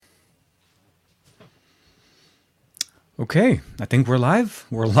Okay, I think we're live.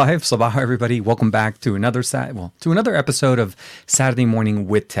 We're live. Sabah, everybody. Welcome back to another episode of Saturday Morning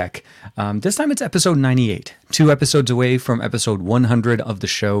with Tech. This time it's episode 98, 2 episodes away from episode 100 of the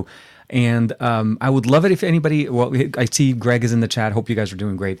show. And I would love it if anybody, well, I see Greg is in the chat. Hope you guys are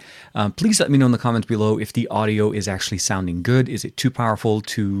doing great. Please let me know in the comments below if the audio is actually sounding good. Is it too powerful,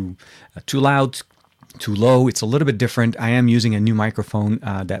 too loud, too low? It's a little bit different. I am using a new microphone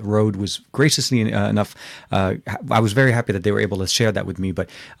that Rode was graciously enough. I was very happy that they were able to share that with me, but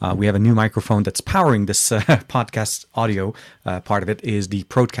we have a new microphone that's powering this podcast audio. Part of it is the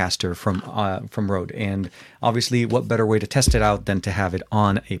Procaster from Rode. And obviously, what better way to test it out than to have it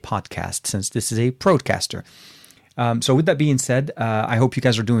on a podcast, since this is a Procaster. So with that being said, I hope you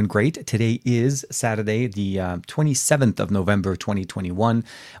guys are doing great. Today is Saturday, the 27th of November, 2021.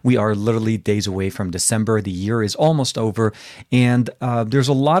 We are literally days away from December. The year is almost over, and there's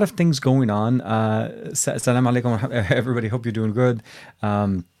a lot of things going on. Salam alaikum, everybody. Hope you're doing good.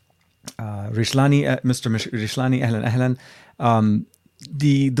 Rishlani, Mr. Rishlani, ahlan, ahlan.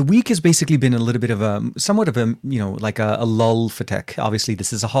 The week has basically been a little bit of somewhat of a lull for tech. Obviously,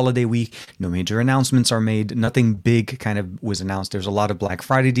 this is a holiday week. No major announcements are made. Nothing big kind of was announced. There's a lot of Black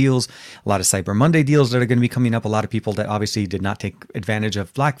Friday deals, a lot of Cyber Monday deals that are going to be coming up. A lot of people that obviously did not take advantage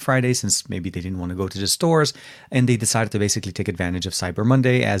of Black Friday since maybe they didn't want to go to the stores, and they decided to basically take advantage of Cyber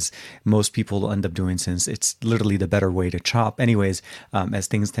Monday, as most people end up doing, since it's literally the better way to shop anyways, as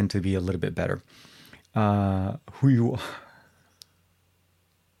things tend to be a little bit better. You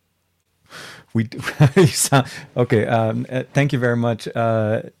sound okay. Thank you very much.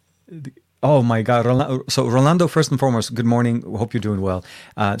 Oh my God, Rolando, first and foremost, good morning. Hope you're doing well.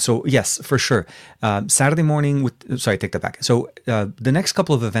 So yes, for sure. Saturday morning take that back. So the next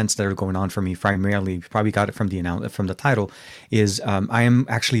couple of events that are going on for me, primarily, you probably got it from the title, is I am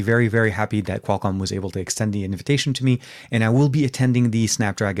actually very, very happy that Qualcomm was able to extend the invitation to me, and I will be attending the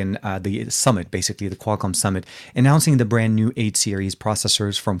Snapdragon, the summit, basically the Qualcomm summit, announcing the brand new 8 series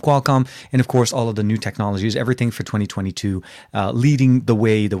processors from Qualcomm, and of course all of the new technologies, everything for 2022, leading the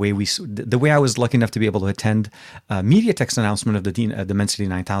way I was lucky enough to be able to attend MediaTek's announcement of the Dimensity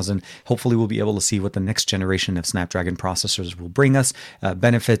 9000. Hopefully we'll be able to see what the next generation of Snapdragon processors will bring us,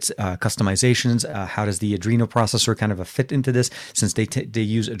 benefits, customizations, how does the Adreno processor kind of fit into this, since they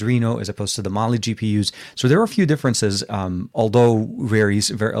use Adreno as opposed to the Mali GPUs. So there are a few differences, although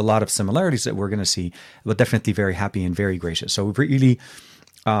a lot of similarities that we're going to see, but definitely very happy and very gracious. So really,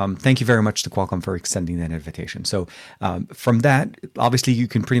 thank you very much to Qualcomm for extending that invitation. So from that, obviously you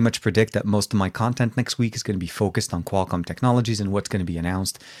can pretty much predict that most of my content next week is going to be focused on Qualcomm technologies and what's going to be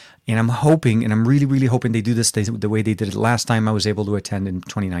announced. And I'm hoping, and I'm really, really hoping they do this the way they did it last time I was able to attend in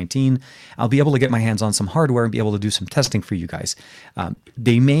 2019. I'll be able to get my hands on some hardware and be able to do some testing for you guys.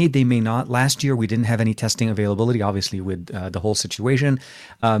 They may not. Last year, we didn't have any testing availability, obviously, with the whole situation.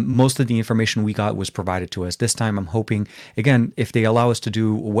 Most of the information we got was provided to us. This time, I'm hoping, again, if they allow us to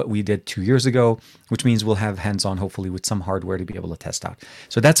do what we did 2 years ago, which means we'll have hands-on, hopefully, with some hardware to be able to test out.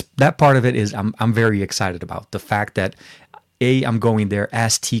 So that part of it is I'm very excited about. The fact that I'm going there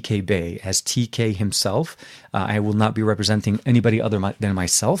as TK Bey, as TK himself. I will not be representing anybody other than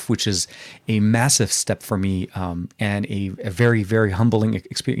myself, which is a massive step for me, and a very, very humbling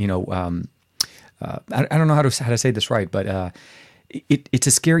experience. I don't know how to say this right, but it's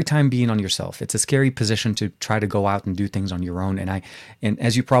a scary time being on yourself. It's a scary position to try to go out and do things on your own. And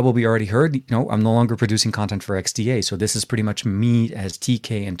as you probably already heard, I'm no longer producing content for XDA. So this is pretty much me as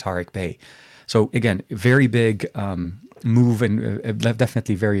TK and Tarek Bey. So again, very big move, and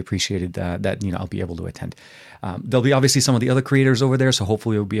definitely very appreciated that I'll be able to attend. There'll be obviously some of the other creators over there, so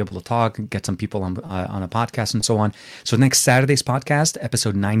hopefully we'll be able to talk and get some people on a podcast and so on. So next Saturday's podcast,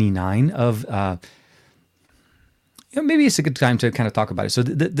 episode 99 of maybe it's a good time to kind of talk about it. So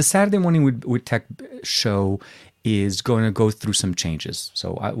the Saturday Morning with Tech show is going to go through some changes.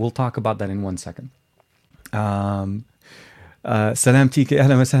 So we'll talk about that in 1 second. Salam TK,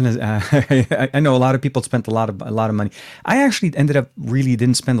 I know a lot of people spent a lot of money. I actually ended up really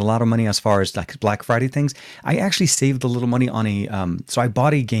didn't spend a lot of money as far as like Black Friday things. I actually saved a little money on so I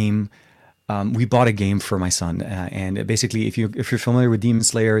bought a game. We bought a game for my son, and basically, if you're familiar with Demon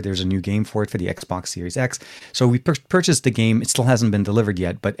Slayer, there's a new game for it for the Xbox Series X. So we purchased the game. It still hasn't been delivered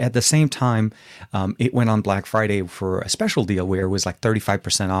yet, but at the same time, it went on Black Friday for a special deal where it was like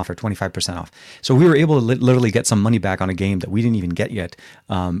 35% off or 25% off. So we were able to literally get some money back on a game that we didn't even get yet,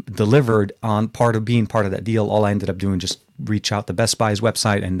 delivered on being part of that deal. All I ended up doing just reach out to Best Buy's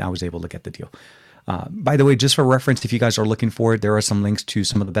website, and I was able to get the deal. By the way, just for reference, if you guys are looking for it, there are some links to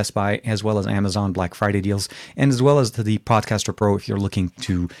some of the Best Buy as well as Amazon Black Friday deals, and as well as to the Podcaster Pro if you're looking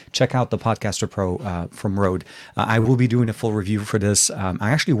to check out the Podcaster Pro from Rode. I will be doing a full review for this. I'm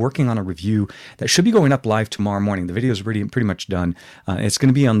actually working on a review that should be going up live tomorrow morning. The video is pretty much done. It's going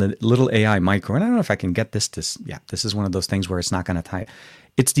to be on the little AI micro, and I don't know if I can get this. This is one of those things where it's not going to tie.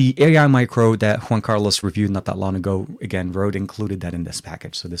 It's the AI micro that Juan Carlos reviewed not that long ago. Again, Rode included that in this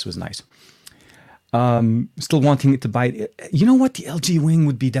package, so this was nice. Still wanting to buy it. You know what? The LG Wing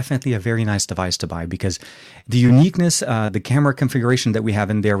would be definitely a very nice device to buy because the uniqueness, the camera configuration that we have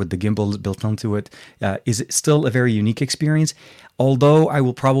in there with the gimbal built onto it, is still a very unique experience. Although I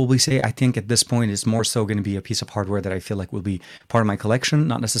will probably say, I think at this point it's more so going to be a piece of hardware that I feel like will be part of my collection,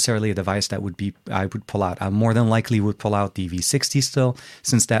 not necessarily a device that I would pull out. I more than likely would pull out the V60 still,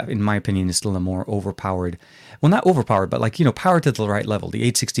 since that, in my opinion, is still a more overpowered, well, not overpowered, but powered to the right level. The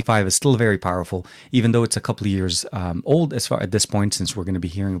 865 is still very powerful, even though it's a couple of years old as far at this point, since we're going to be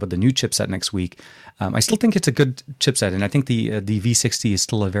hearing about the new chipset next week. I still think it's a good chipset, and I think the V60 is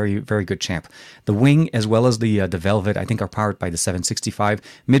still a very, very good champ. The Wing, as well as the Velvet, I think are powered by the 765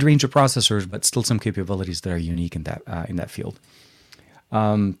 mid-range of processors, but still some capabilities that are unique in that field.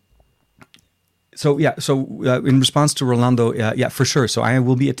 So in response to Rolando, for sure. So I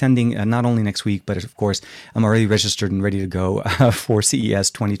will be attending not only next week, but of course, I'm already registered and ready to go for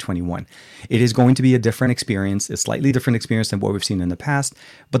CES 2021. It is going to be a different experience, a slightly different experience than what we've seen in the past.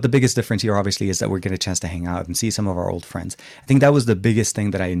 But the biggest difference here, obviously, is that we're getting a chance to hang out and see some of our old friends. I think that was the biggest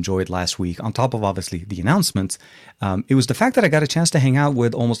thing that I enjoyed last week. On top of obviously the announcements, it was the fact that I got a chance to hang out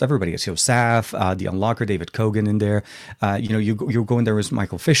with almost everybody. So Saf, the Unlocker, David Kogan in there. You're going there with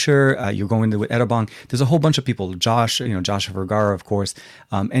Michael Fisher. You're going there with Edabong. There's a whole bunch of people. Josh Vergara, of course.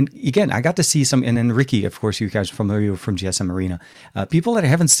 And again, I got to see some, and then Ricky, of course, you guys are familiar from GSM Arena. People that I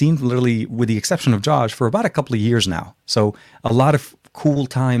haven't seen literally, with the exception of Josh, for about a couple of years now. So a lot of cool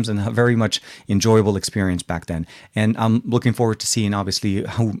times and a very much enjoyable experience back then. And I'm looking forward to seeing, obviously,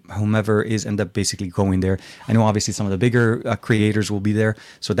 whomever is end up basically going there. I know, obviously, some of the bigger creators will be there.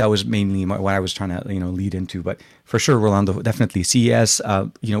 So that was mainly what I was trying to, lead into. But for sure, Rolando, definitely CES.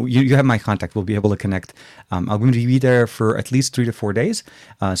 You have my contact. We'll be able to connect. I'm going to be there for at least 3 to 4 days,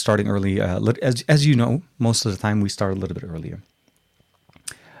 starting early. As you know, most of the time we start a little bit earlier.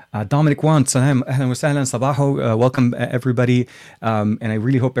 Dominic Wan, salam, ahlan wa sahlan, sabaho. Welcome, everybody. And I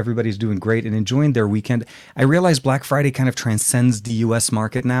really hope everybody's doing great and enjoying their weekend. I realize Black Friday kind of transcends the US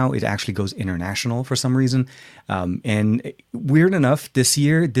market now. It actually goes international for some reason. And weird enough, this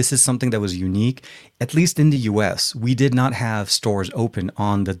year, this is something that was unique. At least in the US, we did not have stores open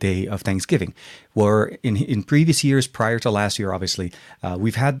on the day of Thanksgiving. Where in previous years, prior to last year, obviously,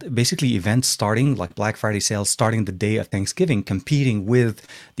 we've had basically events starting, like Black Friday sales, starting the day of Thanksgiving, competing with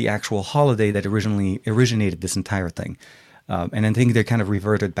the actual holiday that originally originated this entire thing. And I think they kind of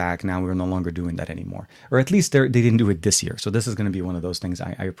reverted back. Now we're no longer doing that anymore. Or at least they didn't do it this year. So this is going to be one of those things.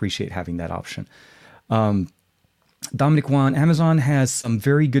 I appreciate having that option. Dominic Wan, Amazon has some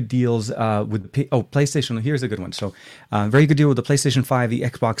very good deals with PlayStation. Here's a good one. So very good deal with the PlayStation 5, the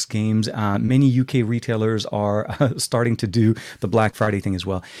Xbox games. Many UK retailers are starting to do the Black Friday thing as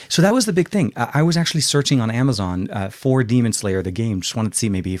well. So that was the big thing. I was actually searching on Amazon for Demon Slayer, the game. Just wanted to see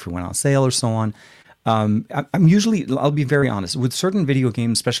maybe if it went on sale or so on. I'll be very honest, with certain video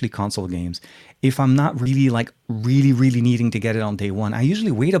games, especially console games, if I'm not really really needing to get it on day one, I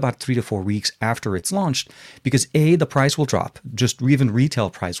usually wait about 3 to 4 weeks after it's launched, because A, the price will drop, just even retail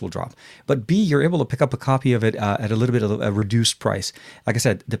price will drop. But B, you're able to pick up a copy of it at a little bit of a reduced price. Like I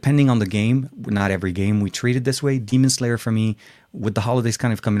said, depending on the game, not every game we treat it this way. Demon Slayer for me, with the holidays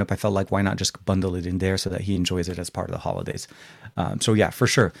kind of coming up, I felt like why not just bundle it in there so that he enjoys it as part of the holidays. So yeah, for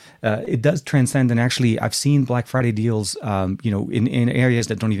sure. It does transcend. And actually, I've seen Black Friday deals, in areas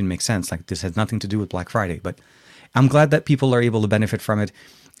that don't even make sense. Like this has nothing to do with Black Friday, but I'm glad that people are able to benefit from it.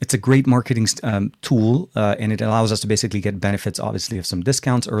 It's a great marketing tool, and it allows us to basically get benefits, obviously, of some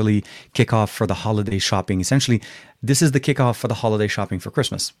discounts, early kickoff for the holiday shopping. Essentially, this is the kickoff for the holiday shopping for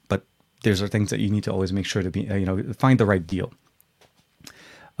Christmas. But these are things that you need to always make sure to be, find the right deal.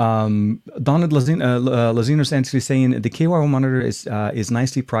 Donald Lazino is actually saying the KYO monitor is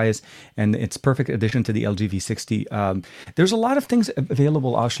nicely priced and it's perfect addition to the LG V60. There's a lot of things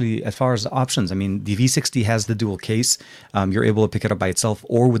available actually as far as options. I mean, the V60 has the dual case. You're able to pick it up by itself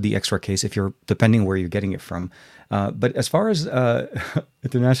or with the extra case if you're depending where you're getting it from. But as far as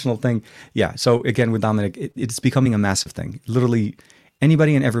international thing, yeah. So again, with Dominic, it's becoming a massive thing. Literally,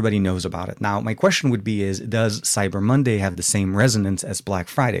 anybody and everybody knows about it. Now, my question would be does Cyber Monday have the same resonance as Black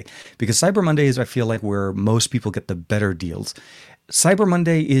Friday? Because Cyber Monday is, I feel like, where most people get the better deals. Cyber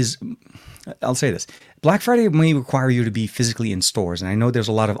Monday is, I'll say this. Black Friday may require you to be physically in stores. And I know there's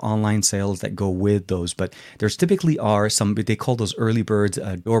a lot of online sales that go with those, but there's typically are some, they call those early birds,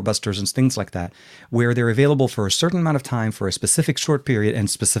 doorbusters and things like that, where they're available for a certain amount of time for a specific short period and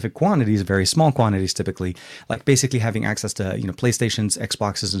specific quantities, very small quantities typically, like basically having access to, PlayStations,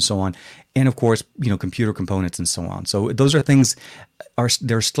 Xboxes and so on. And of course, computer components and so on. So those are things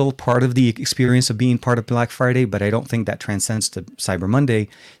they're still part of the experience of being part of Black Friday, but I don't think that transcends to Cyber Monday,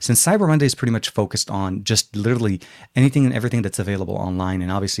 since Cyber Monday is pretty much focused on just literally anything and everything that's available online,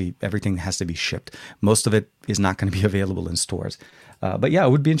 and obviously everything has to be shipped. Most of it is not going to be available in stores. But yeah, I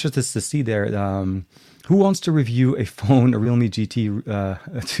would be interested to see there. Who wants to review a phone, a Realme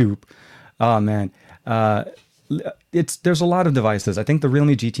GT 2? Oh man. There's a lot of devices. I think the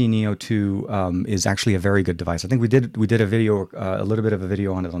Realme GT Neo 2 is actually a very good device. I think we did a video, a little bit of a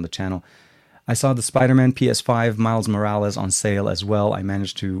video on it on the channel. I saw the Spider-Man PS5 Miles Morales on sale as well. I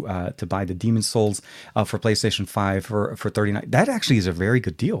managed to buy the Demon's Souls for PlayStation 5 for $39. That actually is a very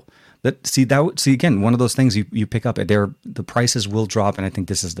good deal. See again, one of those things you pick up. The prices will drop, and I think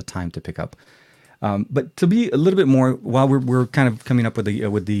this is the time to pick up. But to be a little bit more, while we're kind of coming up with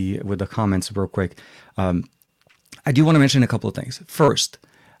the comments real quick. I do want to mention a couple of things. First,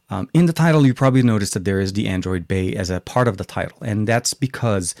 in the title, you probably noticed that there is the Android Bay as a part of the title. And that's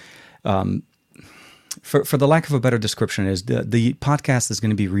because, for the lack of a better description, is the podcast is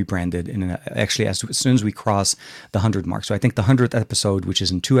going to be rebranded actually as soon as we cross the 100 mark. So I think the 100th episode, which is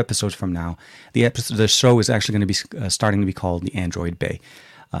in 2 episodes from now, the show is actually going to be starting to be called the Android Bay.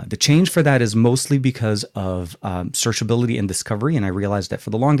 The change for that is mostly because of searchability and discovery. And I realized that for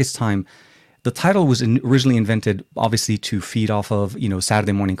the longest time, the title was originally invented, obviously, to feed off of,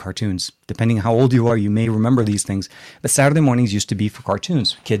 Saturday morning cartoons. Depending on how old you are, you may remember these things. But Saturday mornings used to be for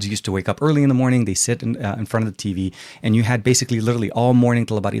cartoons. Kids used to wake up early in the morning. They sit in front of the TV, and you had basically literally all morning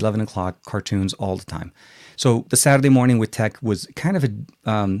till about 11 o'clock cartoons all the time. So the Saturday Morning with Tech was kind of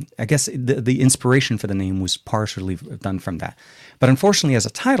I guess the inspiration for the name was partially done from that. But unfortunately, as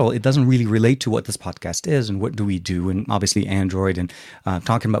a title, it doesn't really relate to what this podcast is and what do we do, and obviously Android and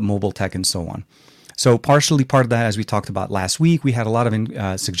talking about mobile tech and so on. So partially part of that, as we talked about last week, we had a lot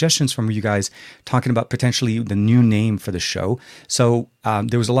of suggestions from you guys talking about potentially the new name for the show. So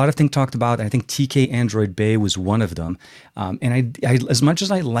there was a lot of things talked about. I think TK Android Bay was one of them. And I as much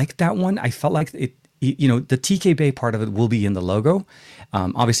as I liked that one, I felt like the TK Bay part of it will be in the logo.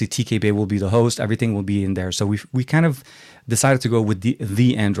 Obviously, TK Bay will be the host. Everything will be in there. So we kind of decided to go with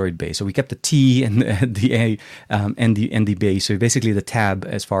the Android Bay. So we kept the T and the A and the Bay. So basically the tab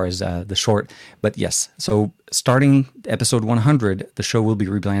as far as the short. But yes, so starting episode 100, the show will be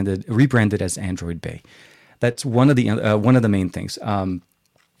rebranded as Android Bay. That's one of the main things.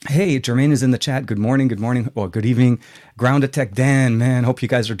 Hey, Jermaine is in the chat. Good morning, or good evening. Grounded Tech Dan, man, hope you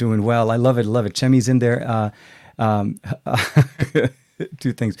guys are doing well. I love it. Chemi's in there.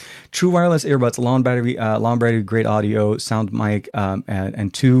 Two things: true wireless earbuds, long battery, great audio, sound mic,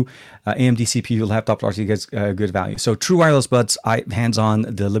 and 2 AMD CPU laptop RTX good value. So true wireless buds, hands-on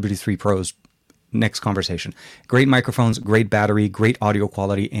the Liberty 3 Pros. Next conversation. Great microphones, great battery, great audio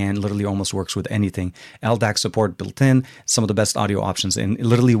quality, and literally almost works with anything. LDAC support built in, some of the best audio options. And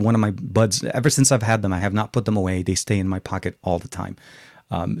literally one of my buds, ever since I've had them, I have not put them away. They stay in my pocket all the time.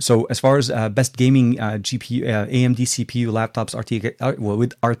 So as far as best gaming GPU, AMD CPU laptops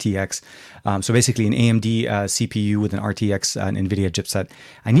with RTX, so basically an AMD CPU with an RTX NVIDIA chipset.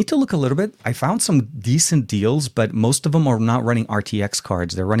 I need to look a little bit. I found some decent deals, but most of them are not running RTX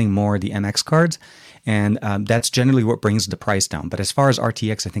cards. They're running more the MX cards, and that's generally what brings the price down. But as far as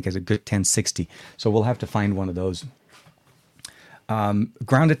RTX, I think is a good 1060. So we'll have to find one of those.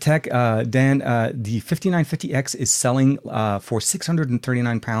 Grounded Tech, Dan, the 5950X is selling for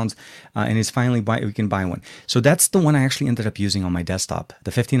 £639 and is finally we can buy one. So that's the one I actually ended up using on my desktop,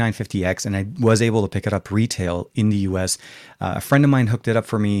 the 5950X, and I was able to pick it up retail in the US. A friend of mine hooked it up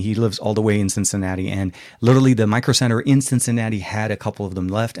for me. He lives all the way in Cincinnati, and literally the Micro Center in Cincinnati had a couple of them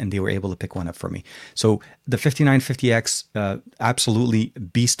left, and they were able to pick one up for me. So the 5950X, absolutely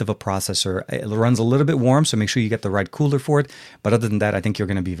beast of a processor. It runs a little bit warm, so make sure you get the right cooler for it. But other than that, I think you're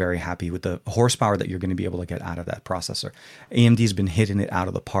going to be very happy with the horsepower that you're going to be able to get out of that processor. AMD's been hitting it out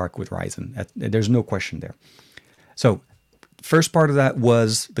of the park with Ryzen. There's no question there. So first part of that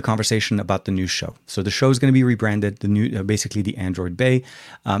was the conversation about the new show. So the show is going to be rebranded, the new, basically the Android Bay.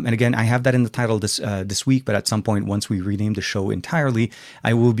 And again, I have that in the title this week, but at some point, once we rename the show entirely,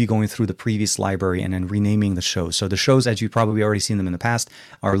 I will be going through the previous library and then renaming the show. So the shows, as you've probably already seen them in the past,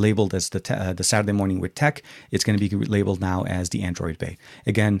 are labeled as the Saturday Morning with Tech. It's going to be labeled now as the Android Bay.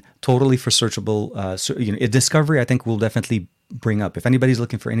 Again, totally for searchable. Discovery, I think, will definitely bring up. If anybody's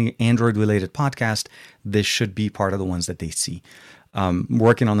looking for any Android related podcast, this should be part of the ones that they see.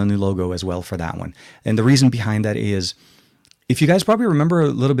 Working on a new logo as well for that one. And the reason behind that is, if you guys probably remember a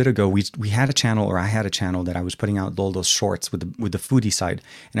little bit ago, we had a channel, or I had a channel that I was putting out all those shorts with the foodie side,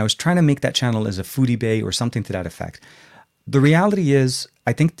 and I was trying to make that channel as a foodie bay or something to that effect. The reality is,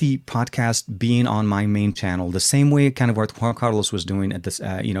 I think the podcast being on my main channel, the same way kind of what Juan Carlos was doing at this,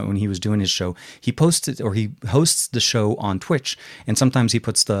 when he was doing his show, he hosts the show on Twitch, and sometimes he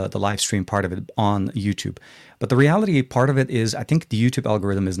puts the live stream part of it on YouTube. But the reality part of it is, I think the YouTube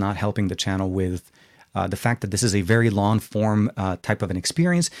algorithm is not helping the channel with the fact that this is a very long form type of an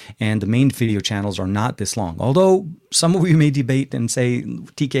experience, and the main video channels are not this long. Although some of you may debate and say,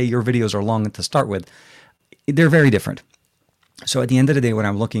 TK, your videos are long to start with, they're very different. So at the end of the day, what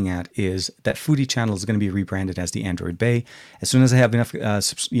I'm looking at is that foodie channel is going to be rebranded as the Android Bay. As soon as I have enough,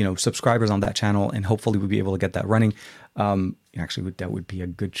 subscribers on that channel, and hopefully we'll be able to get that running. Actually, that would be a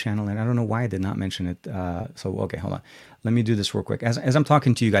good channel, and I don't know why I did not mention it. Okay, hold on. Let me do this real quick. As I'm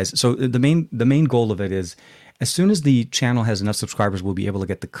talking to you guys, so the main goal of it is, as soon as the channel has enough subscribers, we'll be able to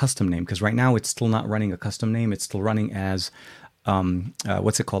get the custom name, because right now it's still not running a custom name. It's still running as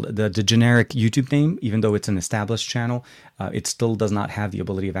what's it called? The generic YouTube name. Even though it's an established channel, it still does not have the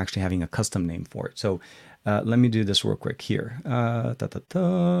ability of actually having a custom name for it. So let me do this real quick here. And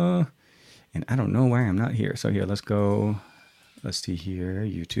I don't know why I'm not here. So here, let's go. Let's see here,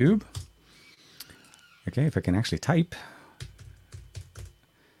 YouTube. Okay, if I can actually type.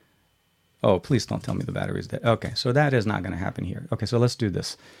 Oh, please don't tell me the battery is dead. Okay, so that is not going to happen here. Okay, so let's do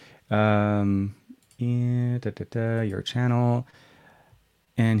this. Your channel,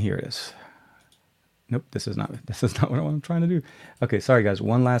 and here it is. Nope, this is not what I'm trying to do. Okay, sorry guys.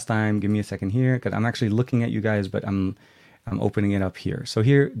 One last time. Give me a second here, because I'm actually looking at you guys, but I'm opening it up here. So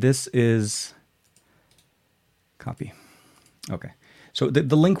here, this is copy. Okay. So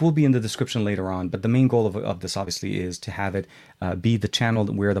the link will be in the description later on, but the main goal of this obviously is to have it be the channel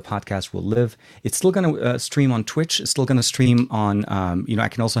where the podcast will live. It's still going to stream on Twitch. It's still going to stream on, I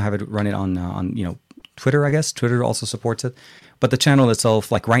can also have it run it on Twitter, I guess. Twitter also supports it. But the channel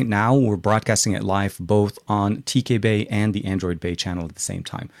itself, like right now, we're broadcasting it live both on TK Bay and the Android Bay channel at the same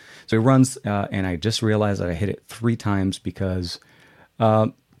time. So it runs, and I just realized that I hit it 3 times because...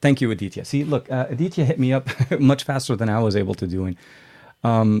 thank you, Aditya. See, look, Aditya hit me up much faster than I was able to do.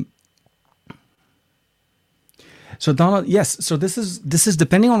 So Donald, yes. So this is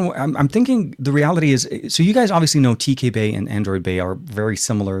depending on. I'm thinking the reality is. So you guys obviously know TK Bay and Android Bay are very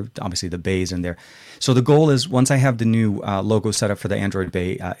similar. Obviously the bays in there. So the goal is, once I have the new logo set up for the Android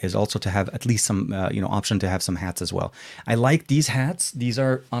Bay, is also to have at least some option to have some hats as well. I like these hats. These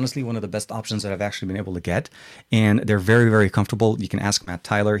are honestly one of the best options that I've actually been able to get, and they're very, very comfortable. You can ask Matt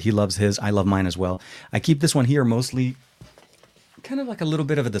Tyler. He loves his. I love mine as well. I keep this one here mostly kind of like a little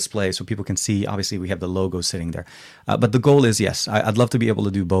bit of a display so people can see. Obviously we have the logo sitting there, but the goal is, yes, I'd love to be able to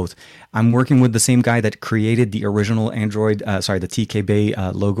do both. I'm working with the same guy that created the original Android, the TK Bay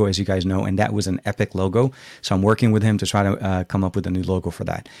logo, as you guys know, and that was an epic logo. So I'm working with him to try to come up with a new logo for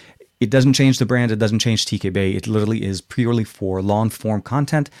that. It doesn't change the brand. It doesn't change TK Bay. It literally is purely for long form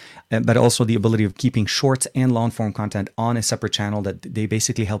content, but also the ability of keeping shorts and long form content on a separate channel that they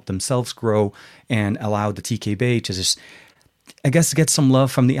basically help themselves grow and allow the TK Bay to just, I guess, get some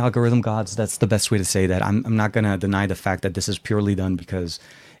love from the algorithm gods. That's the best way to say that. I'm not going to deny the fact that this is purely done because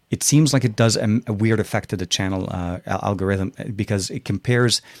it seems like it does a weird effect to the channel algorithm, because it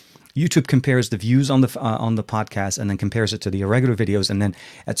compares, YouTube compares the views on the podcast and then compares it to the irregular videos. And then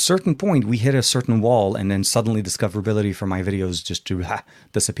at a certain point, we hit a certain wall, and then suddenly discoverability for my videos just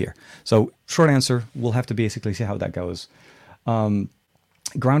disappear. So short answer, we'll have to basically see how that goes.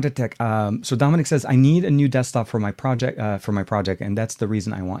 Grounded Tech. So Dominic says, I need a new desktop for my project, and that's the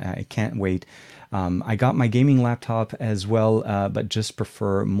reason I can't wait. I got my gaming laptop as well, but just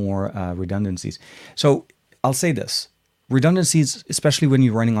prefer more redundancies. So I'll say this. Redundancies, especially when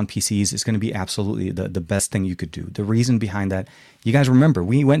you're running on PCs, is going to be absolutely the best thing you could do. The reason behind that, you guys remember,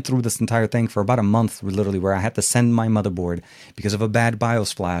 we went through this entire thing for about a month, literally, where I had to send my motherboard because of a bad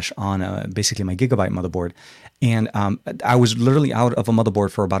BIOS flash on basically my Gigabyte motherboard. And I was literally out of a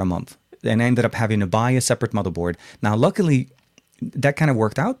motherboard for about a month. And I ended up having to buy a separate motherboard. Now, luckily, that kind of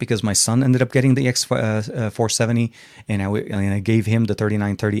worked out because my son ended up getting the X470, and I gave him the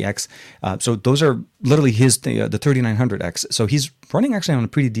 3930X. So those are literally his the 3900X. So he's running actually on a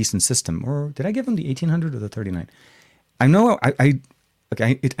pretty decent system. Or did I give him the 1800 or the 39? I know I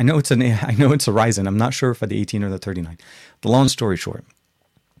know it's a Ryzen. I'm not sure if the 18 or the 39. The long story short,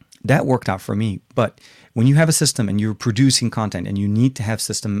 That worked out for me. But when you have a system and you're producing content and you need to have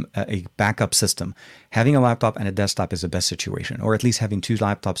a backup system, having a laptop and a desktop is the best situation, or at least having two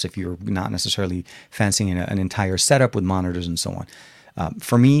laptops if you're not necessarily fancying an entire setup with monitors and so on.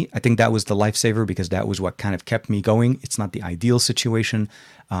 For me, I think that was the lifesaver because that was what kind of kept me going. It's not the ideal situation.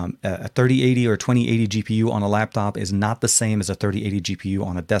 A 3080 or 2080 GPU on a laptop is not the same as a 3080 GPU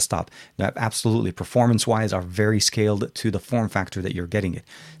on a desktop. That absolutely, performance-wise, are very scaled to the form factor that you're getting it.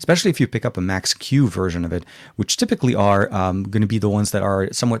 Especially if you pick up a Max-Q version of it, which typically are going to be the ones that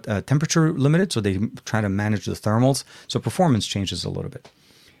are somewhat temperature limited, so they try to manage the thermals. So performance changes a little bit.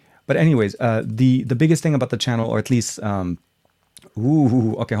 But anyways, the biggest thing about the channel, or at least...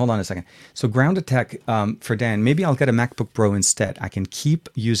 okay, hold on a second. So Grounded Tech, for Dan, maybe I'll get a MacBook Pro instead. I can keep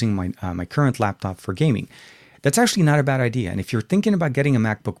using my current laptop for gaming. That's actually not a bad idea. And if you're thinking about getting a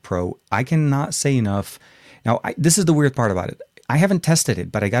MacBook Pro, I cannot say enough. Now, this is the weird part about it. I haven't tested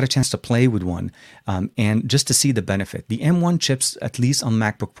it, but I got a chance to play with one and just to see the benefit. The M1 chips, at least on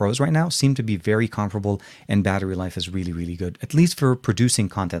MacBook Pros right now, seem to be very comparable, and battery life is really, really good, at least for producing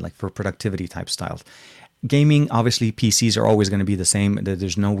content, like for productivity type styles. Gaming, obviously, PCs are always going to be the same.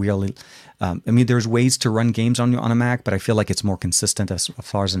 There's no real... there's ways to run games on a Mac, but I feel like it's more consistent as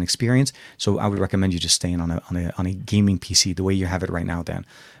far as an experience. So I would recommend you just staying on a gaming PC the way you have it right now, Dan,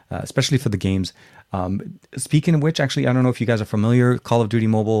 especially for the games. Speaking of which, actually, I don't know if you guys are familiar, Call of Duty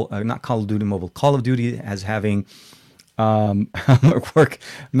Mobile, Call of Duty as having... work,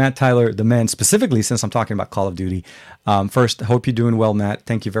 Matt Tyler, the man, specifically since I'm talking about Call of Duty. First, hope you're doing well, Matt.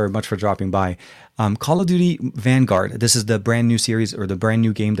 Thank you very much for dropping by. Call of Duty Vanguard, this is the brand new series or the brand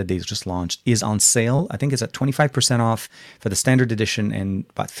new game that they just launched, is on sale. I think it's at 25% off for the standard edition and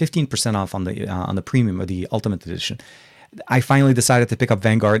about 15% off on the premium or the ultimate edition. I finally decided to pick up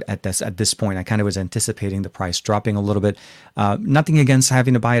Vanguard at this point. I kind of was anticipating the price dropping a little bit. Nothing against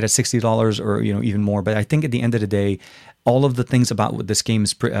having to buy it at $60 or even more, but I think at the end of the day, all of the things about what this game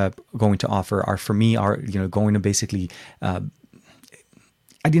is going to offer are going to basically.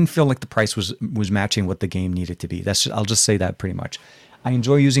 I didn't feel like the price was matching what the game needed to be. I'll just say that pretty much. I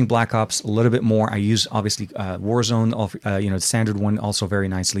enjoy using Black Ops a little bit more. I use, obviously, Warzone, the standard one, also very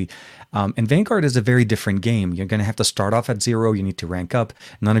nicely. And Vanguard is a very different game. You're going to have to start off at 0. You need to rank up.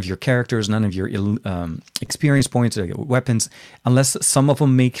 None of your characters, none of your experience points, weapons, unless some of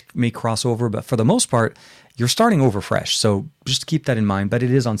them may cross over. But for the most part, you're starting over fresh. So just keep that in mind. But it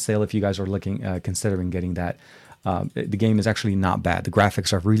is on sale if you guys are considering getting that. The game is actually not bad. The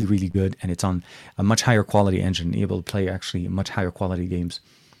graphics are really, really good, and it's on a much higher quality engine, able to play actually much higher quality games.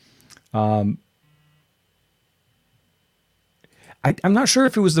 I'm not sure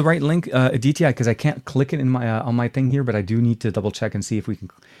if it was the right link, Aditya, because I can't click it in my on my thing here, but I do need to double check and see if we can.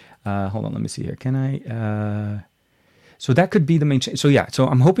 Hold on, let me see here. Can I? So that could be the main. So yeah, so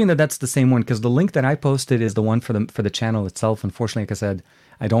I'm hoping that that's the same one because the link that I posted is the one for the channel itself. Unfortunately, like I said,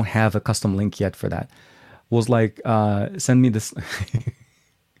 I don't have a custom link yet for that. Was like, send me this.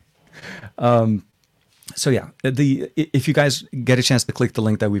 So yeah, if you guys get a chance to click the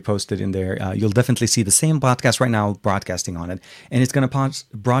link that we posted in there, you'll definitely see the same podcast right now broadcasting on it, and it's going to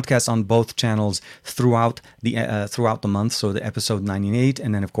broadcast on both channels throughout the month. So the episode 98,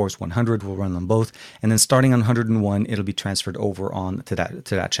 and then of course 100 will run on both, and then starting on 101, it'll be transferred over on to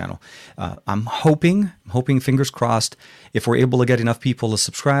that channel. I'm hoping, fingers crossed, if we're able to get enough people to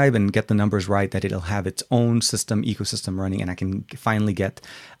subscribe and get the numbers right, that it'll have its own ecosystem running, and I can finally get.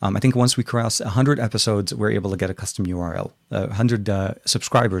 I think once we cross 100 episodes, we're able to get a custom URL. 100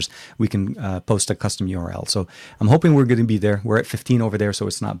 subscribers, we can post a custom URL. So I'm hoping we're going to be there. We're at 15 over there, so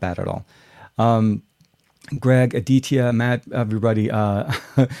it's not bad at all. Greg, Aditya, Matt, everybody. The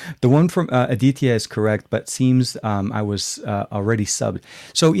one from Aditya is correct, but seems I was already subbed.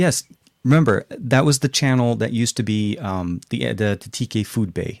 So yes, remember that was the channel that used to be the TK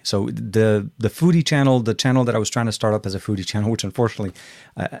Food Bay. So the foodie channel, the channel that I was trying to start up as a foodie channel, which unfortunately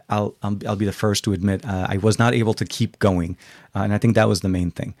I'll be the first to admit I was not able to keep going, and I think that was the main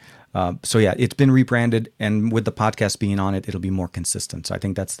thing. So yeah, it's been rebranded, and with the podcast being on it, it'll be more consistent. So I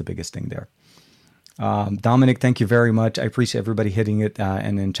think that's the biggest thing there. Dominic, thank you very much. I appreciate everybody hitting it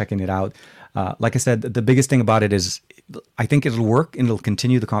and then checking it out. Like I said, the biggest thing about it is I think it'll work and it'll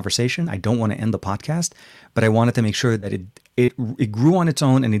continue the conversation. I don't want to end the podcast, but I wanted to make sure that it grew on its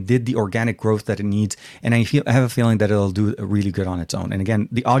own and it did the organic growth that it needs. And I have a feeling that it'll do really good on its own. And again,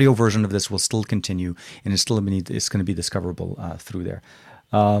 the audio version of this will still continue, and it's going to be discoverable through there.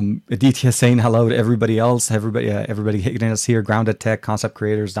 Aditya saying hello to everybody else. Everybody hitting us here. Grounded Tech, Concept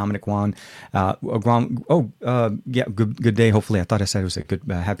Creators, Dominic Wan. Good day. Hopefully, I thought I said it was a good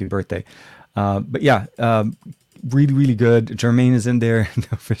happy birthday. But yeah, really, really good. Jermaine is in there.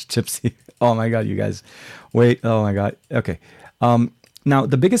 No fish gypsy. Oh my God, you guys. Wait. Oh my God. Okay. Now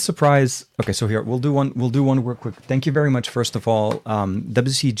the biggest surprise. Okay, so here we'll do one. We'll do one real quick. Thank you very much. First of all,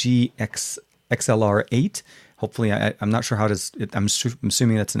 WCG XLR8. Hopefully, I'm not sure how to. I'm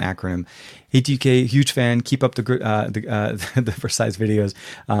assuming that's an acronym. ATK, huge fan. Keep up the precise videos.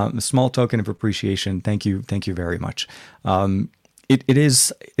 Small token of appreciation. Thank you very much. It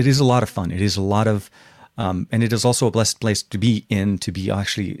is a lot of fun. It is a lot of. And it is also a blessed place to be in, to be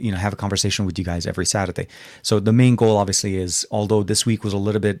actually, have a conversation with you guys every Saturday. So the main goal obviously is, although this week was a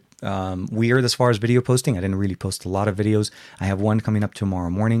little bit weird as far as video posting, I didn't really post a lot of videos. I have one coming up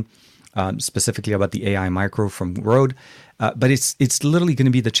tomorrow morning, specifically about the AI micro from Rode. But it's literally going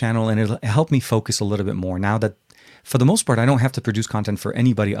to be the channel, and it'll help me focus a little bit more now that, for the most part, I don't have to produce content for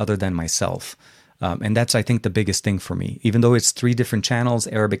anybody other than myself. And that's, I think, the biggest thing for me. Even though it's 3 different channels,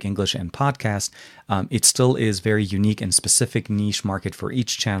 Arabic, English, and podcast, it still is very unique and specific niche market for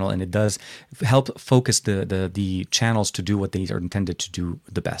each channel. And it does help focus the channels to do what they are intended to do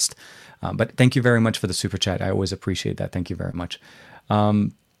the best. But thank you very much for the super chat. I always appreciate that. Thank you very much.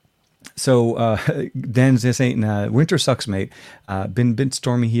 So Dan's just saying, winter sucks, mate. Been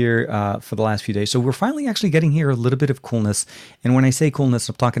stormy here for the last few days. So we're finally actually getting here a little bit of coolness. And when I say coolness,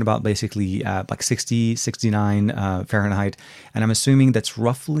 I'm talking about basically like 60, 69 Fahrenheit. And I'm assuming that's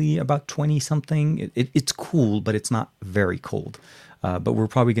roughly about 20 something. It's cool, but it's not very cold. But we're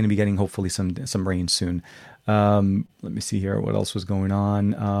probably going to be getting hopefully some rain soon. Let me see here what else was going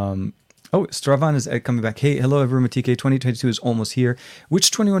on. Oh, Stravan is coming back. Hey, hello everyone. TK 2022 is almost here.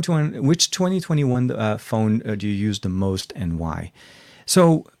 Which 2021 phone do you use the most, and why?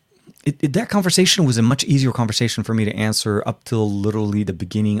 So that conversation was a much easier conversation for me to answer up till literally the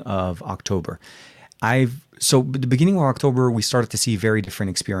beginning of October. So at the beginning of October, we started to see very different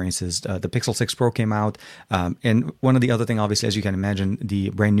experiences. The Pixel 6 Pro came out. And one of the other thing, obviously, as you can imagine,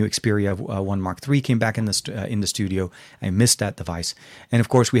 the brand new Xperia 1 Mark III came back in the studio. I missed that device. And of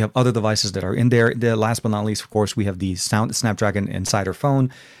course, we have other devices that are in there. The last but not least, of course, we have the Snapdragon Insider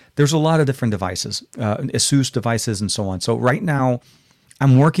phone. There's a lot of different devices, ASUS devices and so on. So right now,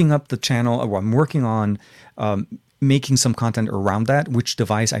 I'm working up the channel, or I'm working on making some content around that, which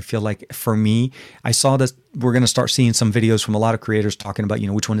device I feel like for me, I saw that we're going to start seeing some videos from a lot of creators talking about,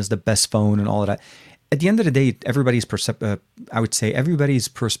 which one is the best phone and all of that. At the end of the day, everybody's perspective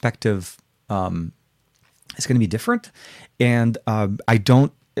is going to be different. And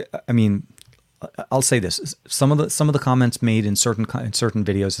I'll say this: some of the comments made in certain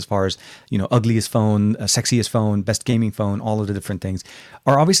videos, as far as ugliest phone, sexiest phone, best gaming phone, all of the different things,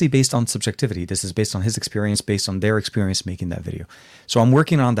 are obviously based on subjectivity. This is based on his experience, based on their experience making that video. So I'm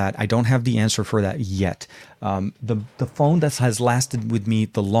working on that. I don't have the answer for that yet. The phone that has lasted with me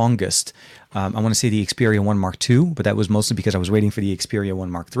the longest, I want to say the Xperia 1 Mark II, but that was mostly because I was waiting for the Xperia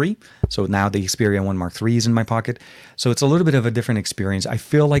 1 Mark III. So now the Xperia 1 Mark III is in my pocket. So it's a little bit of a different experience. I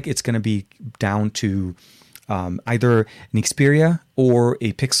feel like it's going to be down to either an Xperia or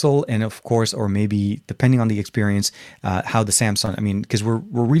a Pixel, and of course, or maybe depending on the experience, how the Samsung. Because we're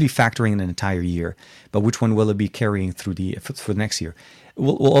really factoring in an entire year, but which one will it be carrying through for the next year?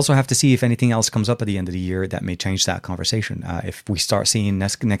 We'll also have to see if anything else comes up at the end of the year that may change that conversation. If we start seeing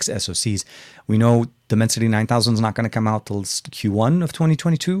next SoCs, we know Dimensity 9000 is not going to come out till Q1 of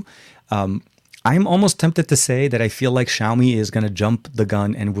 2022. I'm almost tempted to say that I feel like Xiaomi is going to jump the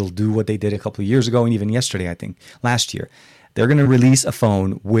gun and will do what they did a couple of years ago, and even yesterday, I think, last year. They're going to release a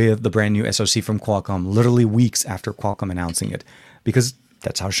phone with the brand new SoC from Qualcomm literally weeks after Qualcomm announcing it, because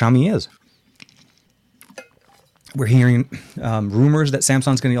that's how Xiaomi is. We're hearing rumors that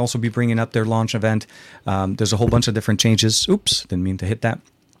Samsung's going to also be bringing up their launch event. There's a whole bunch of different changes. Oops, didn't mean to hit that.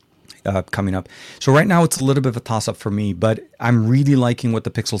 Coming up. So right now it's a little bit of a toss-up for me, but I'm really liking what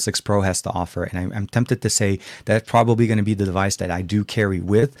the Pixel 6 Pro has to offer, and I'm tempted to say that it's probably going to be the device that I do carry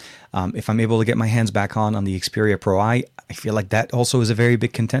with. If I'm able to get my hands back on the Xperia Pro I feel like that also is a very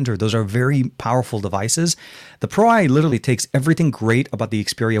big contender. Those are very powerful devices. The Pro I literally takes everything great about the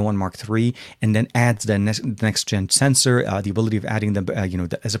Xperia 1 Mark III and then adds the next gen sensor, the ability of adding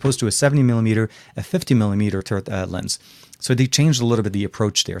as opposed to a 70mm, a 50mm lens. So they changed a little bit the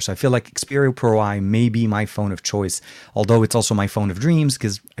approach there. So I feel like Xperia Pro I may be my phone of choice, although it's also my phone of dreams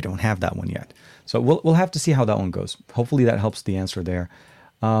because I don't have that one yet. So we'll have to see how that one goes. Hopefully that helps the answer there.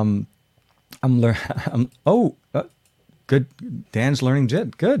 Good. Dan's learning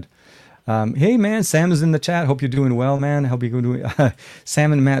JIT. Good. Hey man, Sam is in the chat. Hope you're doing well, man. Hope you're doing.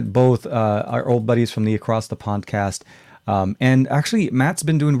 Sam and Matt both are old buddies from the Across the Podcast. And actually, Matt's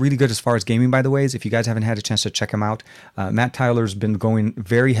been doing really good as far as gaming, by the ways. If you guys haven't had a chance to check him out, Matt Tyler's been going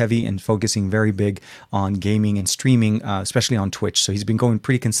very heavy and focusing very big on gaming and streaming, especially on Twitch. So he's been going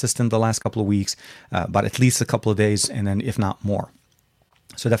pretty consistent the last couple of weeks, about at least a couple of days, and then if not more.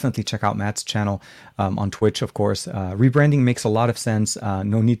 So definitely check out Matt's channel on Twitch, of course. Rebranding makes a lot of sense.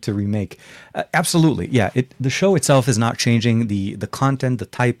 No need to remake. Absolutely, yeah. The show itself is not changing. The content, the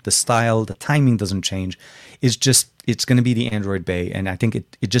type, the style, the timing doesn't change. It's going to be the Android Bay, and I think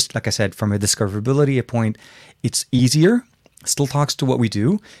it just, like I said, from a discoverability point, it's easier. Still talks to what we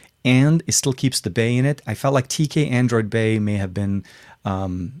do, and it still keeps the Bay in it. I felt like TK Android Bay may have been.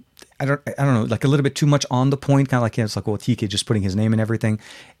 I don't know, like a little bit too much on the point, kind of like, it's like, well, TK just putting his name and everything.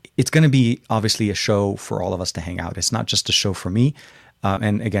 It's going to be obviously a show for all of us to hang out. It's not just a show for me.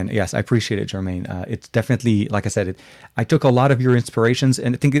 And again, yes, I appreciate it, Jermaine. It's definitely, like I said, I took a lot of your inspirations,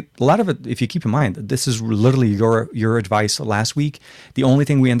 and I think a lot of it, if you keep in mind, this is literally your advice last week. The only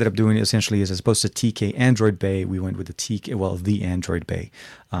thing we ended up doing essentially is, as opposed to TK Android Bay, we went with the Android Bay.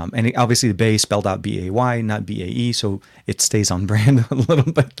 Obviously the Bay spelled out BAY, not BAE, so it stays on brand a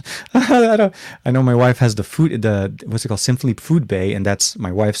little bit. I know my wife has what's it called, Simply Food Bay, and that's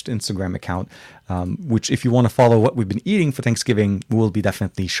my wife's Instagram account, which, if you want to follow what we've been eating for Thanksgiving, will be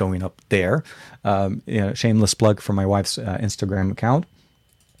definitely showing up there. Shameless plug for my wife's Instagram account.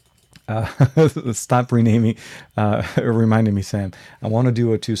 Stop renaming, reminding me, Sam. I want a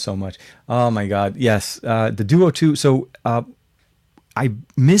Duo 2 so much. Oh my God, yes, the Duo 2. So I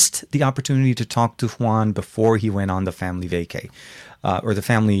missed the opportunity to talk to Juan before he went on the family vacay. Or the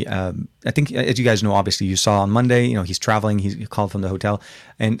family, I think, as you guys know, obviously you saw on Monday, he's traveling, he called from the hotel.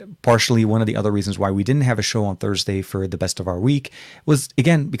 And partially one of the other reasons why we didn't have a show on Thursday for the best of our week was,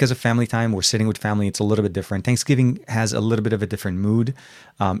 again, because of family time. We're sitting with family. It's a little bit different. Thanksgiving has a little bit of a different mood.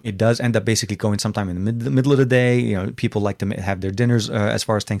 It does end up basically going sometime in the middle of the day. People like to have their dinners as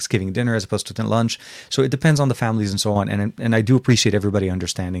far as Thanksgiving dinner as opposed to lunch. So it depends on the families and so on. And I do appreciate everybody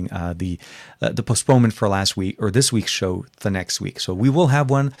understanding the postponement for last week or this week's show the next week. So we will have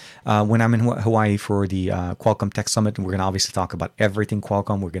one when I'm in Hawaii for the Qualcomm Tech Summit, and we're going to obviously talk about everything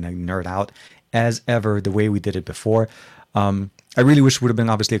Qualcomm. We're going to nerd out as ever the way we did it before. I really wish it would have been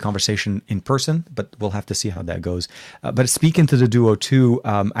obviously a conversation in person, but we'll have to see how that goes. But speaking to the Duo 2,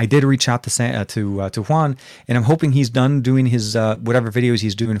 I did reach out to Juan, and I'm hoping he's done doing his whatever videos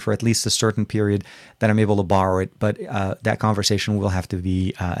he's doing for at least a certain period that I'm able to borrow it. But that conversation will have to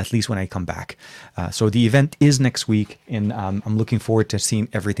be at least when I come back. So the event is next week, and I'm looking forward to seeing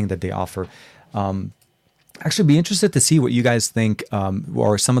everything that they offer. Actually, be interested to see what you guys think,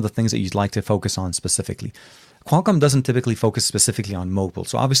 or some of the things that you'd like to focus on specifically. Qualcomm doesn't typically focus specifically on mobile.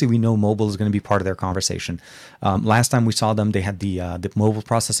 So obviously we know mobile is going to be part of their conversation. Last time we saw them, they had the mobile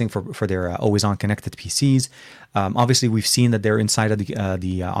processing for their always-on connected PCs. Obviously, we've seen that they're inside of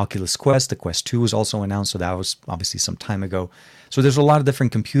the Oculus Quest. The Quest 2 was also announced, so that was obviously some time ago. So there's a lot of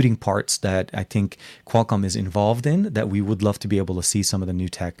different computing parts that I think Qualcomm is involved in that we would love to be able to see some of the new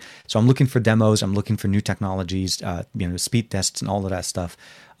tech. So I'm looking for demos. I'm looking for new technologies, speed tests and all of that stuff.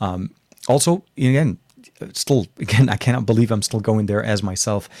 Also, again, I cannot believe I'm still going there as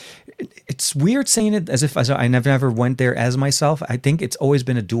myself. It's weird saying it as if I never went there as myself. I think it's always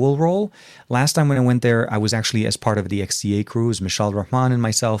been a dual role. Last time when I went there, I was actually as part of the XDA crew, Mishal Rahman and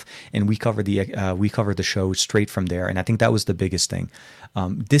myself, and we covered the show straight from there. And I think that was the biggest thing.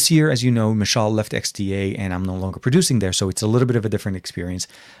 This year, as you know, Mishal left XDA, and I'm no longer producing there, so it's a little bit of a different experience.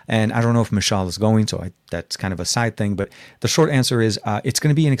 And I don't know if Mishal is going, so that's kind of a side thing. But the short answer is, it's going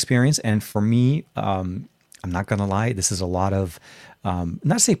to be an experience, and for me, I'm not going to lie, this is a lot of, not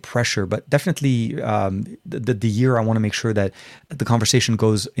to say pressure, but definitely the year I want to make sure that the conversation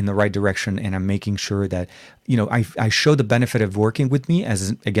goes in the right direction, and I'm making sure that, I show the benefit of working with me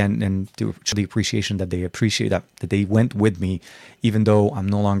as, again, and to show the appreciation that they appreciate that they went with me, even though I'm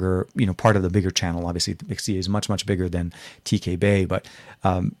no longer, part of the bigger channel. Obviously, XDA is much, much bigger than TK Bay, but,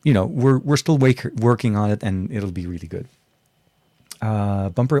 we're still working on it, and it'll be really good.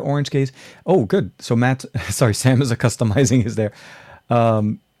 Bumper orange case. Oh, good. So Matt, sorry, Sam is customizing is there.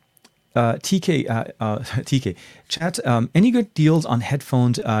 TK chat. Any good deals on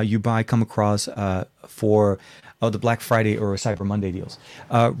headphones you come across for the Black Friday or Cyber Monday deals?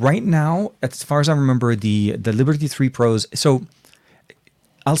 Right now, as far as I remember, the Liberty 3 Pros. So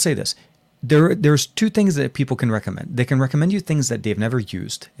I'll say this. There's two things that people can recommend. They can recommend you things that they've never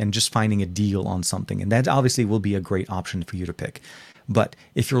used and just finding a deal on something. And that obviously will be a great option for you to pick. But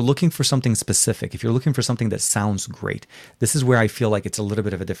if you're looking for something specific, if you're looking for something that sounds great, this is where I feel like it's a little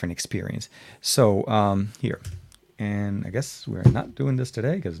bit of a different experience. So here, and I guess we're not doing this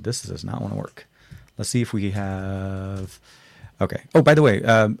today because this does not want to work. Let's see if we have. Okay. Oh, by the way,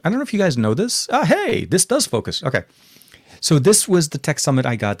 I don't know if you guys know this. Hey, this does focus. Okay. So this was the Tech Summit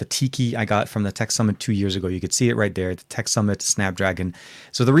I got, the Tiki I got from the Tech Summit 2 years ago. You could see it right there, the Tech Summit Snapdragon.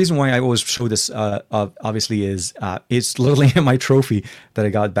 So the reason why I always show this, obviously, is it's literally my trophy that I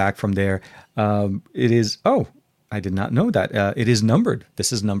got back from there. It is, oh, I did not know that. It is numbered.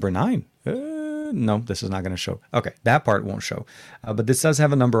 This is number 9. No, this is not going to show. Okay, that part won't show. But this does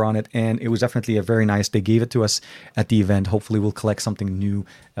have a number on it, and it was definitely a very nice. They gave it to us at the event. Hopefully we'll collect something new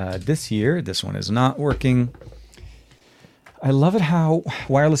this year. This one is not working. I love it how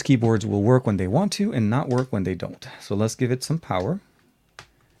wireless keyboards will work when they want to and not work when they don't. So let's give it some power.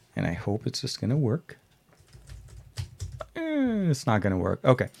 And I hope it's just going to work. It's not going to work.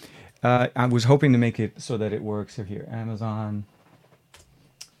 Okay. I was hoping to make it so that it works. So here, Amazon.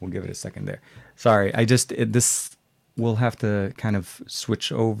 We'll give it a second there. Sorry, this we'll have to kind of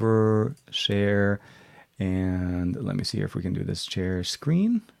switch over, share, and let me see if we can do this share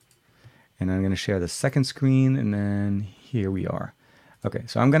screen. And I'm going to share the second screen, and then here we are. Okay,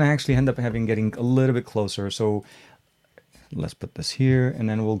 so I'm going to actually end up getting a little bit closer. So let's put this here, and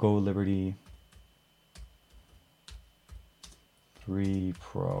then we'll go Liberty 3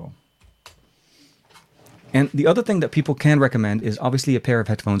 Pro. And the other thing that people can recommend is obviously a pair of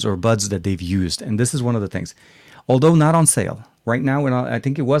headphones or buds that they've used. And this is one of the things. Although not on sale. Right now, I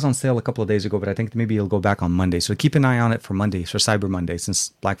think it was on sale a couple of days ago, but I think maybe it'll go back on Monday. So keep an eye on it for Monday, for Cyber Monday, since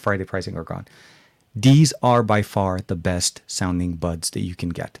Black Friday pricing are gone. These are by far the best sounding buds that you can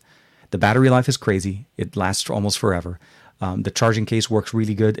get. The battery life is crazy. It lasts almost forever. The charging case works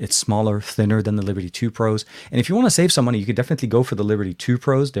really good. It's smaller, thinner than the Liberty 2 Pros. And if you want to save some money, you could definitely go for the Liberty 2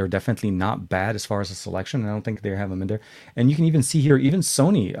 Pros. They're definitely not bad as far as the selection. I don't think they have them in there. And you can even see here, even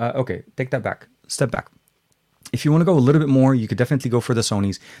Sony. Okay, take that back. Step back. If you want to go a little bit more, you could definitely go for the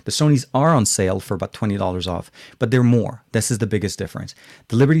Sonys. The Sonys are on sale for about $20 off, but they're more. This is the biggest difference.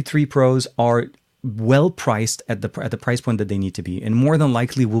 The Liberty 3 Pros are well priced at the price point that they need to be, and more than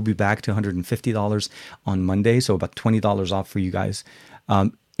likely we'll be back to $150 on Monday, so about $20 off for you guys.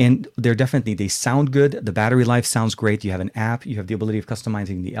 And they sound good. The battery life sounds great. You have an app. You have the ability of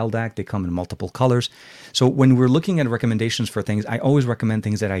customizing the LDAC. They come in multiple colors. So when we're looking at recommendations for things, I always recommend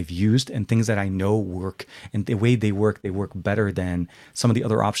things that I've used and things that I know work. And the way they work better than some of the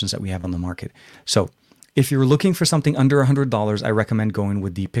other options that we have on the market. So if you're looking for something under $100, I recommend going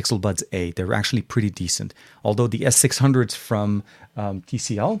with the Pixel Buds A. They're actually pretty decent. Although the S600s from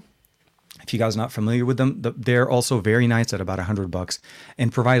TCL, if you guys are not familiar with them, they're also very nice at about $100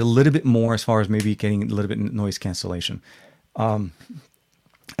 and provide a little bit more as far as maybe getting a little bit noise cancellation.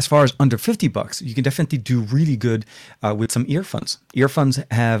 As far as under $50, you can definitely do really good with some earphones. Earphones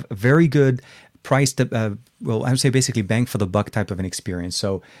have very good price, I would say basically bang for the buck type of an experience.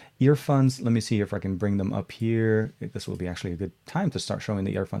 So earphones, let me see if I can bring them up here. This will be actually a good time to start showing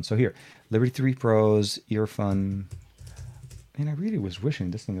the earphones. So here, Liberty 3 Pros, earphone. And I really was wishing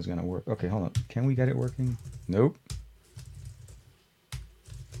this thing was going to work. Okay, hold on. Can we get it working? Nope.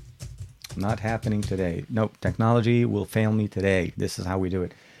 Not happening today. Nope. Technology will fail me today. This is how we do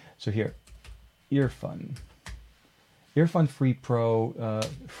it. So here, Earphone. Earphone Free Pro,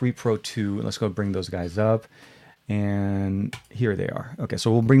 Free Pro 2. Let's go bring those guys up. And here they are. Okay,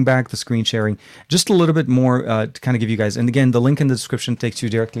 so we'll bring back the screen sharing just a little bit more to kind of give you guys. And again, the link in the description takes you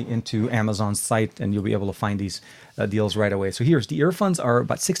directly into Amazon's site, and you'll be able to find these deals right away. So here's the earphones are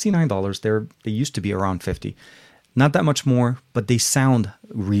about $69. They used to be around $50. Not that much more, but they sound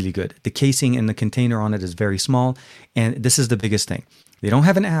really good. The casing and the container on it is very small, and this is the biggest thing. They don't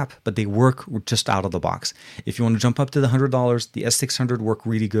have an app, but they work just out of the box. If you want to jump up to the $100, the S600 work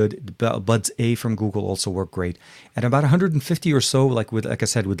really good. The Buds A from Google also work great. At about $150 or so, like I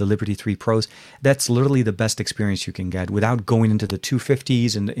said, with the Liberty 3 Pros, that's literally the best experience you can get without going into the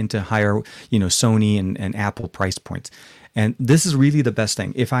 250s and into higher, Sony and Apple price points. And this is really the best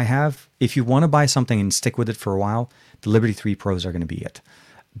thing. If you want to buy something and stick with it for a while, the Liberty 3 Pros are going to be it.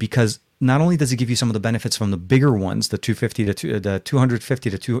 Because not only does it give you some of the benefits from the bigger ones, the $250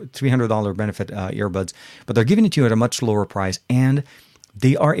 to $300 benefit earbuds, but they're giving it to you at a much lower price, and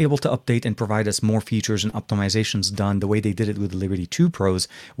they are able to update and provide us more features and optimizations done the way they did it with the Liberty 2 Pros,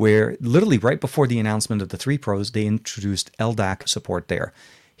 where literally right before the announcement of the 3 Pros, they introduced LDAC support there.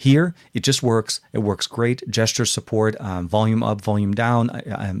 Here, it just works. It works great. Gesture support, volume up, volume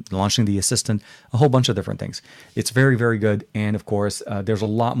down, launching the assistant, a whole bunch of different things. It's very, very good. And of course, there's a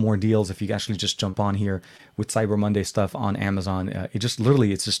lot more deals if you actually just jump on here with Cyber Monday stuff on Amazon.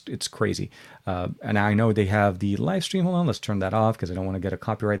 It's crazy. And I know they have the live stream. Hold on, let's turn that off because I don't want to get a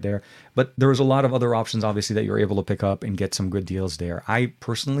copyright there. But there's a lot of other options, obviously, that you're able to pick up and get some good deals there. I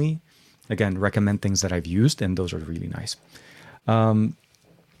personally again, recommend things that I've used, and those are really nice.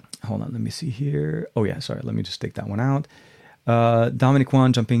 Hold on, let me see here. Oh yeah, sorry, let me just take that one out. Dominic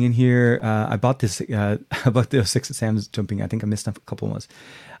Wan jumping in here. I bought this about the 6 Sam's jumping. I think I missed a couple ones.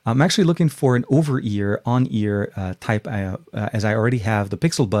 I'm actually looking for an over-ear, on-ear type, as I already have the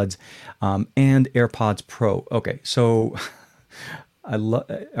Pixel Buds and AirPods Pro. Okay, so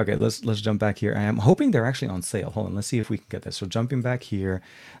okay, let's jump back here. I am hoping they're actually on sale. Hold on, let's see if we can get this. So jumping back here,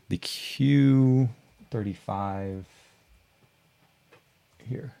 the Q35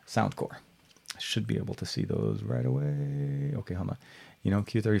 here, Soundcore. I should be able to see those right away. Okay, hold on.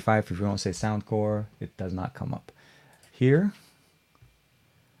 Q35, if you want to say Soundcore, it does not come up here.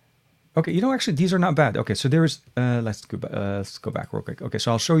 Okay, actually, these are not bad. Okay, so there's, let's go back real quick. Okay,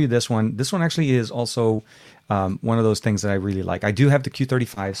 so I'll show you this one. This one actually is also one of those things that I really like. I do have the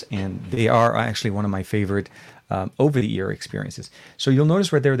Q35s, and they are actually one of my favorite over-the-ear experiences. So you'll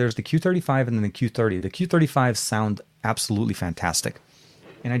notice right there's the Q35 and then the Q30. The Q35s sound absolutely fantastic.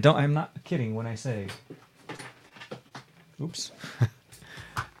 And I'm not kidding when I say, oops.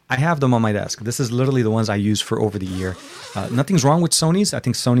 I have them on my desk. This is literally the ones I use for over the ear. Nothing's wrong with Sony's. I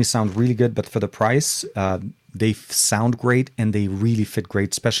think Sony's sound really good, but for the price, they sound great and they really fit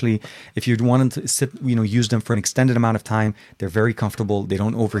great, especially if you wanted to use them for an extended amount of time. They're very comfortable. They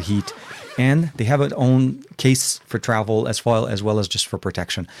don't overheat, and they have an own case for travel as well as just for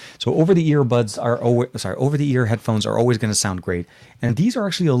protection. So over the ear headphones are always going to sound great. And these are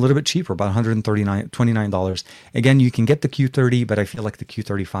actually a little bit cheaper, about $29. Again, you can get the Q30, but I feel like the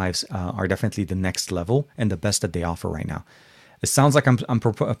Q35s are definitely the next level and the best that they offer right now. It sounds like I'm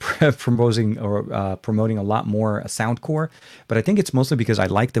promoting a lot more Soundcore, but I think it's mostly because I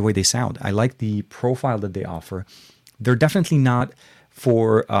like the way they sound. I like the profile that they offer. They're definitely not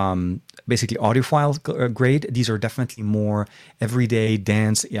for basically audiophile grade. These are definitely more everyday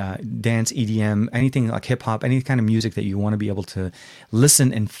dance, EDM, anything like hip hop, any kind of music that you want to be able to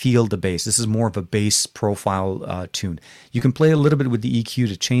listen and feel the bass. This is more of a bass profile tune. You can play a little bit with the EQ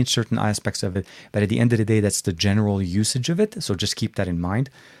to change certain aspects of it, but at the end of the day, that's the general usage of it. So just keep that in mind.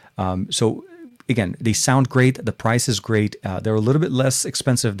 Again, they sound great. The price is great. They're a little bit less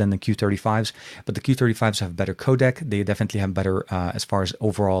expensive than the Q35s, but the Q35s have better codec. They definitely have better as far as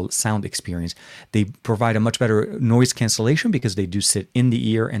overall sound experience. They provide a much better noise cancellation because they do sit in the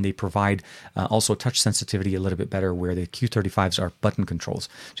ear, and they provide also touch sensitivity a little bit better, where the Q35s are button controls.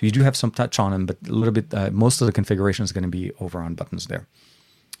 So you do have some touch on them, but a little bit, most of the configuration is going to be over on buttons there.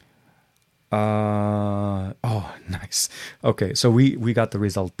 Oh, nice. Okay, so we got the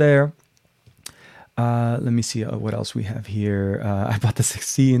result there. Let me see what else we have here. I bought the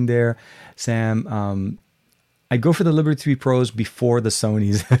 6C in there. Sam, I go for the Liberty 3 Pros before the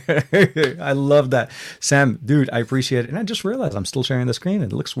Sonys. I love that. Sam, dude, I appreciate it. And I just realized I'm still sharing the screen.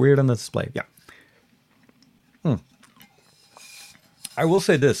 It looks weird on the display. Yeah. I will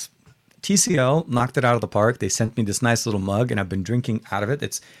say this. TCL knocked it out of the park. They sent me this nice little mug, and I've been drinking out of it.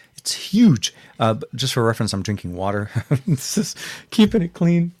 It's huge. Just for reference, I'm drinking water. It's just keeping it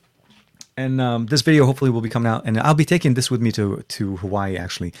clean. And this video hopefully will be coming out, and I'll be taking this with me to Hawaii,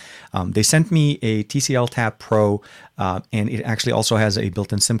 actually. They sent me a TCL Tab Pro, and it actually also has a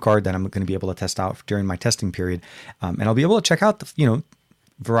built-in SIM card that I'm going to be able to test out during my testing period. And I'll be able to check out,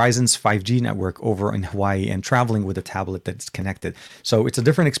 Verizon's 5G network over in Hawaii and traveling with a tablet that's connected. So it's a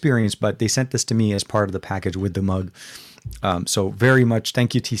different experience, but they sent this to me as part of the package with the mug. So very much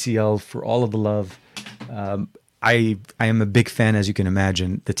thank you, TCL, for all of the love. I am a big fan, as you can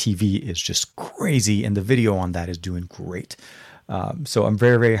imagine. The TV is just crazy, and the video on that is doing great. So I'm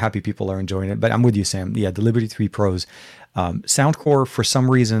very, very happy people are enjoying it. But I'm with you, Sam. Yeah, the Liberty 3 Pros. Soundcore, for some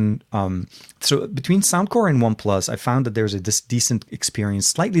reason, so between Soundcore and OnePlus, I found that there's a decent experience,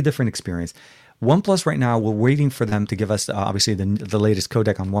 slightly different experience. OnePlus right now, we're waiting for them to give us, obviously, the latest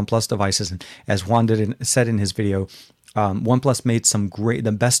codec on OnePlus devices. And as Juan said in his video, OnePlus made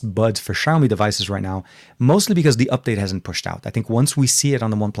the best buds for Xiaomi devices right now, mostly because the update hasn't pushed out. I think once we see it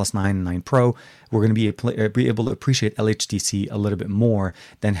on the OnePlus 9 and 9 Pro, we're going to be able to appreciate LHDC a little bit more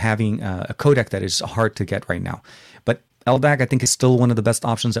than having a codec that is hard to get right now. But LDAC, I think, is still one of the best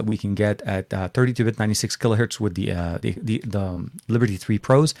options that we can get at 32-bit 96 kilohertz with the Liberty 3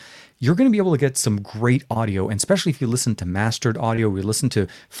 Pros. You're going to be able to get some great audio, and especially if you listen to mastered audio, we listen to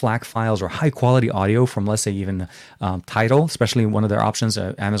FLAC files or high-quality audio from, let's say, even Tidal, especially one of their options.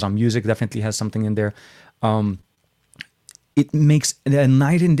 Amazon Music definitely has something in there. It makes a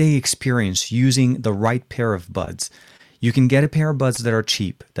night and day experience using the right pair of buds. You can get a pair of buds that are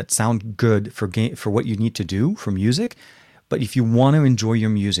cheap, that sound good for what you need to do for music. But if you want to enjoy your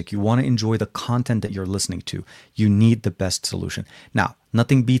music, you want to enjoy the content that you're listening to, you need the best solution. Now,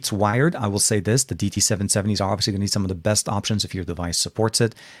 Nothing beats wired. I will say this: the DT770s are obviously going to need some of the best options if your device supports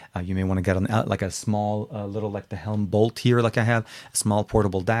it. You may want to get on like a small little like the Helm Bolt here, like I have a small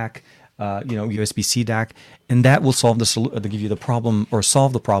portable DAC. USB-C DAC, and that will solve to give you the problem or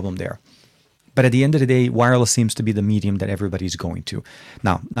solve the problem there. But at the end of the day, wireless seems to be the medium that everybody's going to.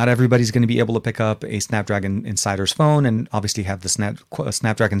 Now, not everybody's going to be able to pick up a Snapdragon Insider's phone and obviously have the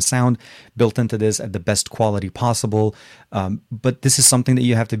Snapdragon sound built into this at the best quality possible. But this is something that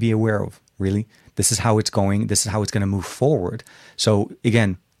you have to be aware of, really. This is how it's going. This is how it's going to move forward. So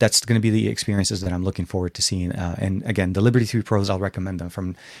again, that's going to be the experiences that I'm looking forward to seeing. And again, the Liberty 3 Pros, I'll recommend them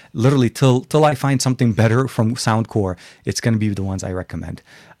from literally till I find something better from Soundcore. It's going to be the ones I recommend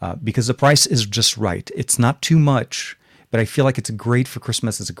because the price is just right. It's not too much, but I feel like it's great for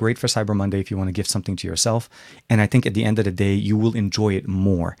Christmas. It's great for Cyber Monday if you want to give something to yourself. And I think at the end of the day, you will enjoy it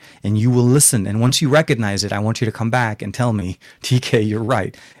more and you will listen. And once you recognize it, I want you to come back and tell me, TK, you're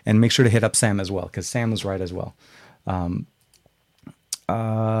right. And make sure to hit up Sam as well, because Sam was right as well.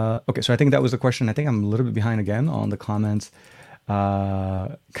 Okay, so I think that was the question. I think I'm a little bit behind again on the comments.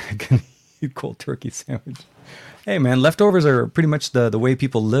 Can you eat cold turkey sandwich? Hey man, leftovers are pretty much the way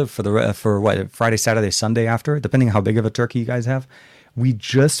people live for what, Friday, Saturday, Sunday after, depending on how big of a turkey you guys have. We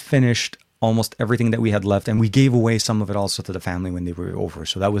just finished almost everything that we had left, and we gave away some of it also to the family when they were over.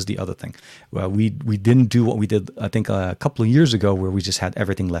 So that was the other thing. We didn't do what we did, I think, a couple of years ago, where we just had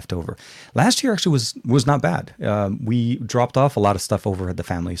everything left over. Last year actually was not bad. We dropped off a lot of stuff over at the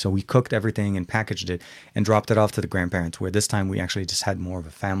family, so we cooked everything and packaged it and dropped it off to the grandparents. Where this time we actually just had more of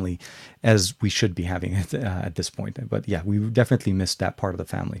a family, as we should be having it at this point. But yeah, we definitely missed that part of the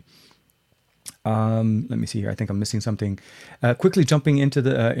family. Let me see here. I think I'm missing something. Quickly jumping into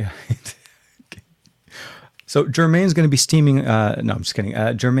the. So Jermaine's going to be steaming. No, I'm just kidding.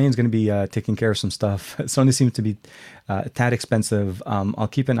 Jermaine's going to be taking care of some stuff. Sony seems to be a tad expensive. I'll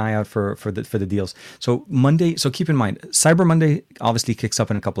keep an eye out for the deals. So Monday. So keep in mind, Cyber Monday obviously kicks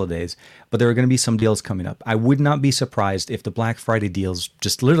up in a couple of days, but there are going to be some deals coming up. I would not be surprised if the Black Friday deals,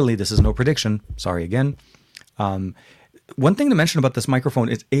 just literally, this is no prediction. Sorry again. One thing to mention about this microphone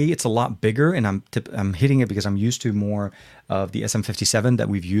is it's a lot bigger, and I'm hitting it because I'm used to more of the SM57 that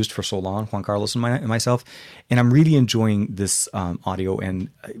we've used for so long, Juan Carlos and myself, and I'm really enjoying this audio. And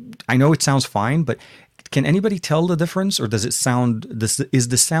I know it sounds fine, but can anybody tell the difference, or does it sound is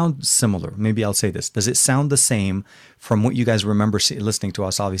the sound similar? Maybe I'll say this: does it sound the same from what you guys remember listening to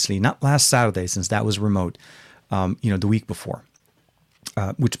us? Obviously, not last Saturday, since that was remote. The week before.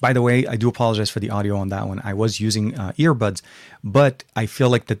 Which, by the way, I do apologize for the audio on that one. I was using earbuds, but I feel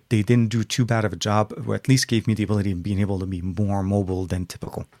like that they didn't do too bad of a job, or at least gave me the ability of being able to be more mobile than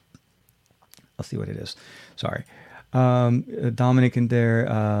typical. I'll see what it is. Sorry. Dominic in there.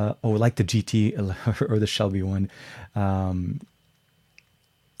 Like the GT or the Shelby one.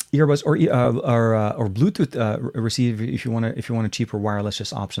 Earbuds or Bluetooth receiver if you want a cheaper wireless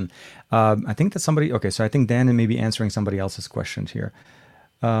just option. I think that somebody. Okay, so I think Dan may be answering somebody else's questions here.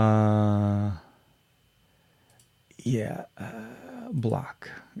 Block.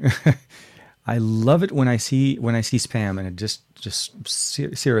 I love it when I see spam, and it just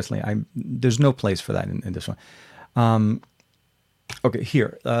seriously, there's no place for that in this one. Okay,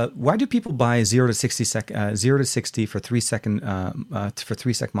 here. Why do people buy 0 to 60 for 3 sec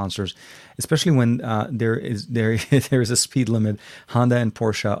monsters, especially when there is a speed limit? Honda and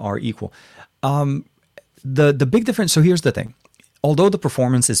Porsche are equal. The big difference. So here's the thing. Although the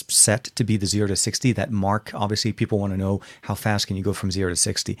performance is set to be the 0 to 60, that mark, obviously people want to know how fast can you go from 0 to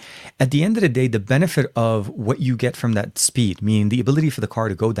 60. At the end of the day, the benefit of what you get from that speed, meaning the ability for the car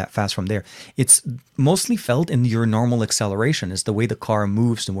to go that fast from there, it's mostly felt in your normal acceleration, is the way the car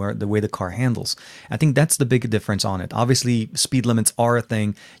moves and the way the car handles. I think that's the big difference on it. Obviously, speed limits are a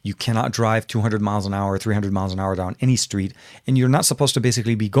thing. You cannot drive 200 miles an hour, 300 miles an hour down any street, and you're not supposed to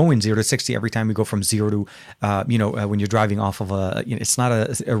basically be going 0 to 60 every time you go from 0 to, when you're driving off of a, it's not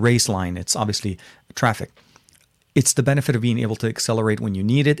a race line. It's obviously traffic. It's the benefit of being able to accelerate when you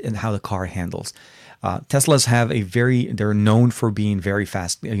need it and how the car handles. Teslas they're known for being very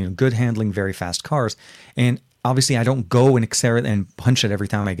fast, good handling, very fast cars. And obviously I don't go and accelerate and punch it every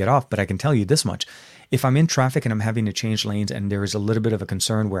time I get off, but I can tell you this much. If I'm in traffic and I'm having to change lanes and there is a little bit of a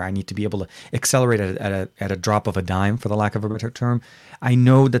concern where I need to be able to accelerate at a drop of a dime, for the lack of a better term, I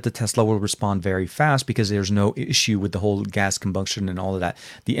know that the Tesla will respond very fast because there's no issue with the whole gas combustion and all of that.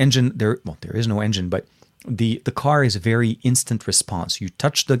 The engine, there is no engine, but the car is a very instant response. You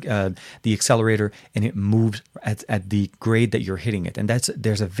touch the accelerator and it moves at the grade that you're hitting it. And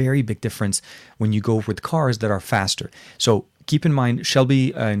there's a very big difference when you go with cars that are faster. So keep in mind,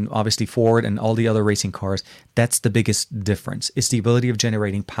 Shelby and obviously Ford and all the other racing cars, that's the biggest difference. It's the ability of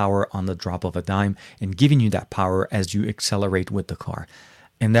generating power on the drop of a dime and giving you that power as you accelerate with the car.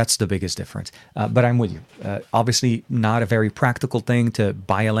 And that's the biggest difference. But I'm with you. Obviously, not a very practical thing to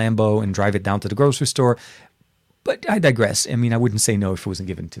buy a Lambo and drive it down to the grocery store. But I digress. I mean, I wouldn't say no if it wasn't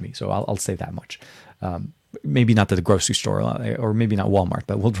given to me. So I'll say that much. Maybe not to the grocery store or maybe not Walmart,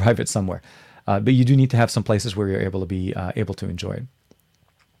 but we'll drive it somewhere. But you do need to have some places where you're able to be able to enjoy it.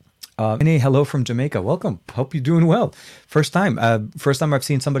 Hey, hello from Jamaica. Welcome. Hope you're doing well. First time I've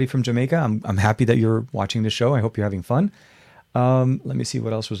seen somebody from Jamaica. I'm happy that you're watching the show. I hope you're having fun. Let me see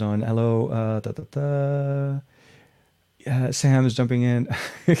what else was on. Hello. Sam is jumping in.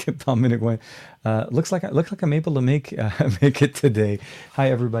 Dominic went. Looks like I'm able to make it today.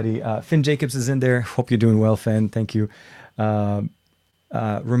 Hi everybody. Finn Jacobs is in there. Hope you're doing well, Finn. Thank you.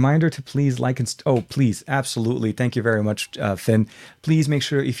 Reminder to please like and please, absolutely. Thank you very much, Finn. Please make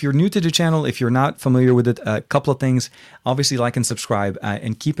sure, if you're new to the channel, if you're not familiar with it, a couple of things. Obviously, like and subscribe,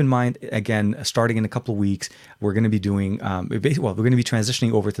 and keep in mind, again, starting in a couple of weeks, we're going to be doing we're going to be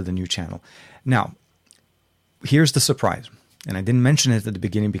transitioning over to the new channel. Now, here's the surprise. And I didn't mention it at the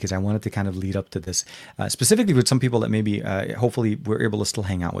beginning because I wanted to kind of lead up to this, specifically with some people that maybe, hopefully, were able to still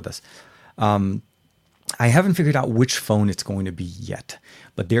hang out with us. I haven't figured out which phone it's going to be yet,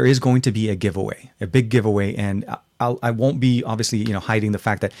 but there is going to be a giveaway, a big giveaway, and I won't be obviously hiding the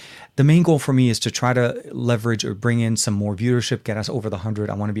fact that the main goal for me is to try to leverage or bring in some more viewership, get us over the 100.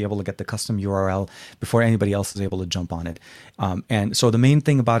 I want to be able to get the custom URL before anybody else is able to jump on it. And so the main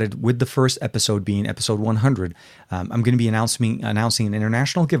thing about it, with the first episode being episode 100, I'm going to be announcing an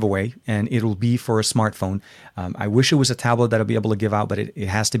international giveaway, and it'll be for a smartphone. I wish it was a tablet that I'll be able to give out, but it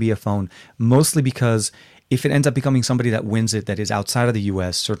has to be a phone, mostly because if it ends up becoming somebody that wins it that is outside of the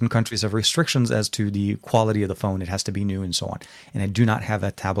US, certain countries have restrictions as to the quality of the phone. It has to be new and so on. And I do not have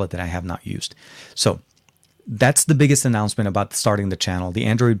a tablet that I have not used. So that's the biggest announcement about starting the channel. The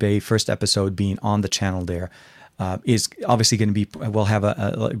Android Bay first episode being on the channel there is obviously going to be, we'll have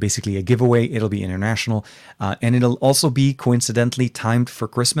basically a giveaway. It'll be international. And it'll also be coincidentally timed for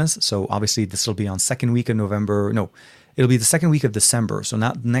Christmas. So obviously this will be on second week of November. No, it'll be the second week of December. So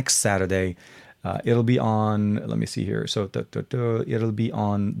not next Saturday. It'll be on, let me see here. So it'll be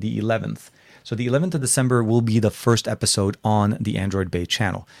on the 11th. So the 11th of December will be the first episode on the Android Bay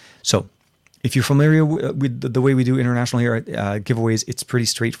channel. So if you're familiar with the way we do international here giveaways, it's pretty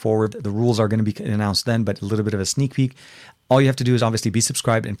straightforward. The rules are going to be announced then, but a little bit of a sneak peek. All you have to do is obviously be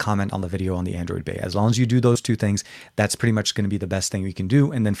subscribed and comment on the video on the Android Bay. As long as you do those two things, that's pretty much going to be the best thing we can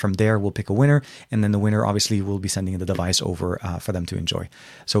do. And then from there, we'll pick a winner. And then the winner, obviously, will be sending the device over for them to enjoy.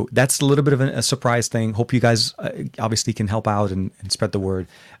 So that's a little bit of a surprise thing. Hope you guys obviously can help out and spread the word.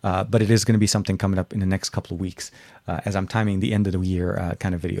 But it is going to be something coming up in the next couple of weeks as I'm timing the end of the year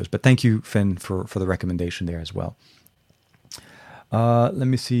kind of videos. But thank you, Finn, for the recommendation there as well. Let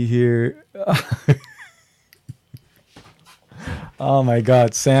me see here. Oh my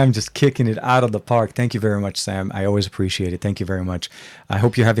God, Sam just kicking it out of the park. Thank you very much, Sam. I always appreciate it. Thank you very much. I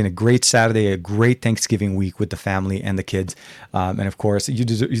hope you're having a great Saturday, a great Thanksgiving week with the family and the kids. And of course, you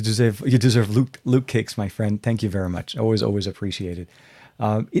deserve Luke cakes, my friend. Thank you very much. Always appreciate it.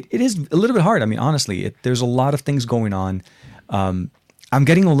 It is a little bit hard. I mean, honestly, there's a lot of things going on. I'm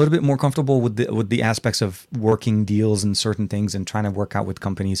getting a little bit more comfortable with the aspects of working deals and certain things and trying to work out with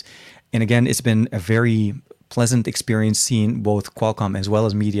companies. And again, it's been a very pleasant experience seeing both Qualcomm as well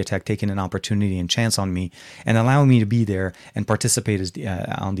as MediaTek taking an opportunity and chance on me and allowing me to be there and participate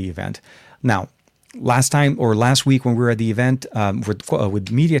on the event. Now, last week when we were at the event with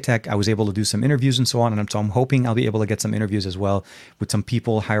MediaTek, I was able to do some interviews and so on. And so I'm hoping I'll be able to get some interviews as well with some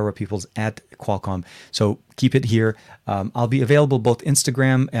people, higher up people at Qualcomm. So keep it here. I'll be available both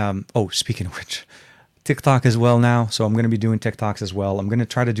Instagram. Speaking of which, TikTok as well now. So I'm going to be doing TikToks as well. I'm going to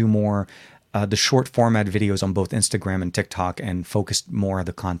try to do more the short format videos on both Instagram and TikTok and focus more of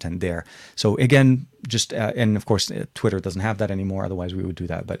the content there. So again, and of course, Twitter doesn't have that anymore. Otherwise we would do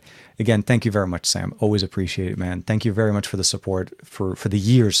that. But again, thank you very much, Sam. Always appreciate it, man. Thank you very much for the support, for the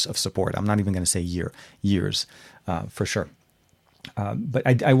years of support. I'm not even going to say years, for sure.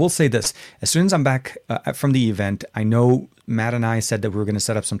 But I will say this, as soon as I'm back from the event, I know Matt and I said that we were going to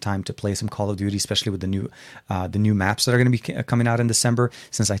set up some time to play some Call of Duty, especially with the new maps that are going to be coming out in December,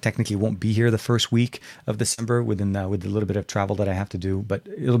 since I technically won't be here the first week of December with the little bit of travel that I have to do, but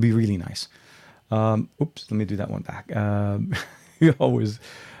it'll be really nice. Let me do that one back. Always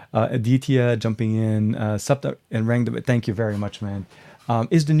Aditya jumping in, Sapta and Rang, thank you very much, man.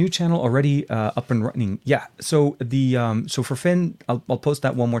 Is the new channel already up and running? Yeah. So so for Finn, I'll post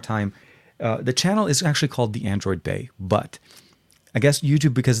that one more time. The channel is actually called the Android Bay, but I guess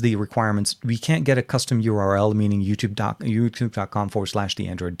YouTube, because of the requirements, we can't get a custom URL, meaning youtube.com/the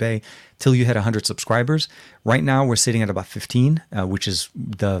Android Bay, till you hit 100 subscribers. Right now, we're sitting at about 15, which is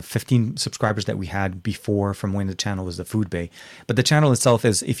the 15 subscribers that we had before from when the channel was the Food Bay. But the channel itself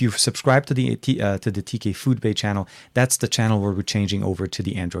is, if you subscribe to the TK Food Bay channel, that's the channel where we're changing over to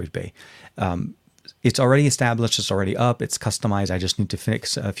the Android Bay. It's already established. It's already up. It's customized. I just need to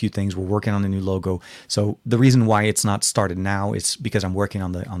fix a few things. We're working on the new logo. So the reason why it's not started now is because I'm working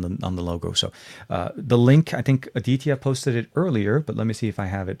on the logo. So the link, I think Aditya posted it earlier, but let me see if I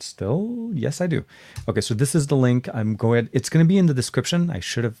have it still. Yes, I do. Okay, so this is the link. It's going to be in the description. I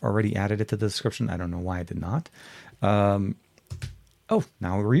should have already added it to the description. I don't know why I did not. Oh,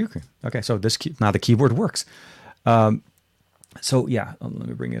 now we're Ryuku. Okay, so now the keyboard works. So yeah, let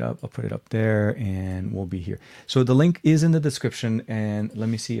me bring it up. I'll put it up there and we'll be here. So the link is in the description, and let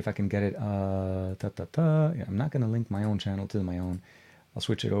me see if I can get it. Yeah, I'm not going to link my own channel to my own. I'll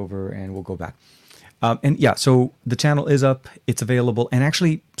switch it over and we'll go back. And yeah, so the channel is up. It's available. And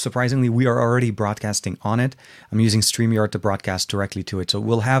actually, surprisingly, we are already broadcasting on it. I'm using StreamYard to broadcast directly to it. So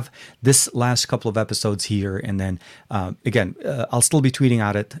we'll have this last couple of episodes here. And then again, I'll still be tweeting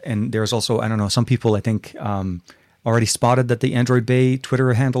at it. And there's also, I don't know, some people I think already spotted that the Android Bay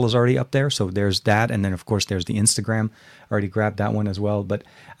Twitter handle is already up there. So there's that. And then, of course, there's the Instagram. Already grabbed that one as well. But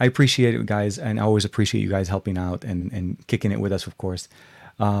I appreciate it, guys. And I always appreciate you guys helping out and kicking it with us, of course.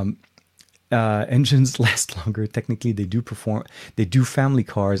 Engines last longer. Technically, they do family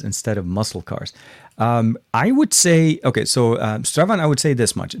cars instead of muscle cars. I would say, okay, so Stravan, I would say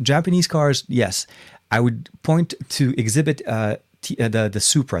this much. Japanese cars, yes. I would point to exhibit the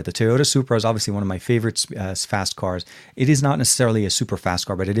Supra. The Toyota Supra is obviously one of my favorites fast cars. It is not necessarily a super fast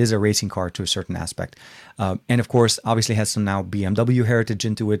car, but it is a racing car to a certain aspect. And of course, obviously has some now BMW heritage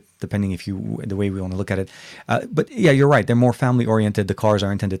into it, depending the way we want to look at it. But yeah, you're right. They're more family oriented. The cars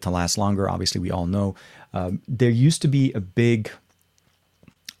are intended to last longer. Obviously, we all know. There used to be a big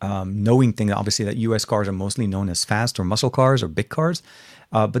knowing thing, obviously, that US cars are mostly known as fast or muscle cars or big cars.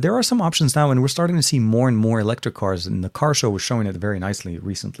 But there are some options now, and we're starting to see more and more electric cars, and the car show was showing it very nicely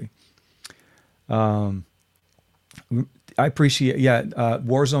recently. I appreciate,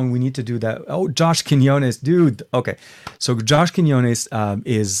 Warzone, we need to do that. Oh, Josh Quinones, dude. Okay, so Josh Quinones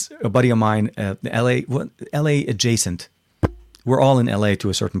is a buddy of mine, LA adjacent. We're all in LA to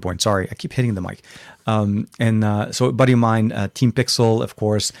a certain point. Sorry, I keep hitting the mic. So a buddy of mine, Team Pixel, of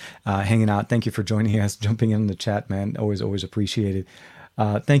course, hanging out. Thank you for joining us, jumping in the chat, man. Always appreciate it.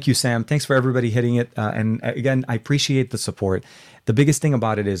 Thank you, Sam. Thanks for everybody hitting it. And again, I appreciate the support. The biggest thing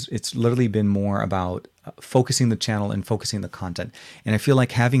about it is it's literally been more about focusing the channel and focusing the content. And I feel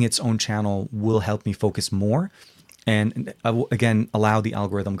like having its own channel will help me focus more. And I will, again, allow the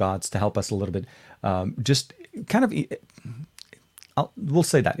algorithm gods to help us a little bit. Just kind of... we'll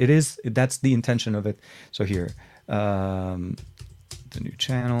say that's the intention of it. So here, the new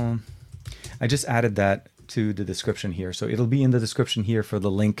channel, I just added that to the description here. So it'll be in the description here for the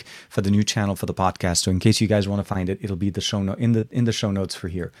link for the new channel for the podcast. So in case you guys want to find it, it'll be the show note in the show notes for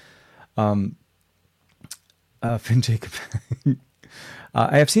here. Finn Jacob.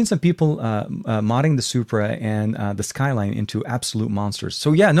 I have seen some people modding the Supra and the Skyline into absolute monsters.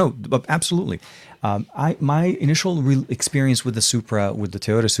 So yeah, no, absolutely. My initial experience with the Supra, with the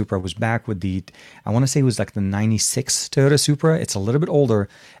Toyota Supra, was back with I want to say it was like the '96 Toyota Supra. It's a little bit older,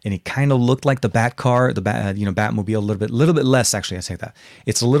 and it kind of looked like the Bat car, the Batmobile, a little bit less. Actually, I say that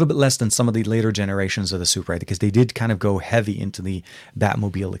it's a little bit less than some of the later generations of the Supra, because they did kind of go heavy into the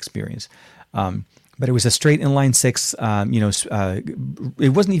Batmobile experience. But it was a straight inline six. It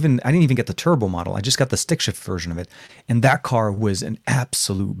wasn't even. I didn't even get the turbo model. I just got the stick shift version of it, and that car was an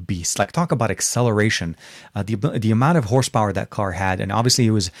absolute beast. Like, talk about acceleration. The amount of horsepower that car had, and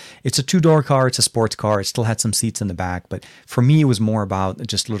obviously it's a two-door car. It's a sports car. It still had some seats in the back, but for me, it was more about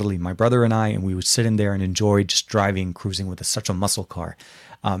just literally my brother and I, and we would sit in there and enjoy just driving, cruising with such a muscle car.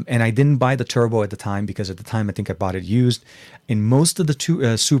 And I didn't buy the turbo at the time, because at the time I think I bought it used. And most of the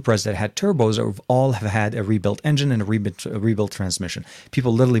Supras that had turbos all have had a rebuilt engine and a rebuilt transmission.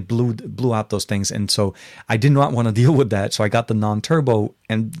 People literally blew out those things, and so I did not want to deal with that. So I got the non-turbo,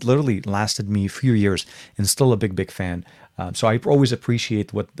 and literally lasted me a few years, and still a big fan. So I always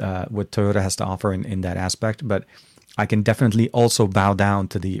appreciate what Toyota has to offer in that aspect, but I can definitely also bow down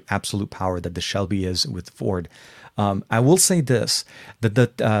to the absolute power that the Shelby is with Ford. I will say this, that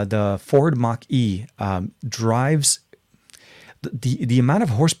the Ford Mach-E drives the amount of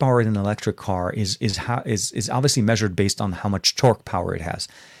horsepower in an electric car is obviously measured based on how much torque power it has.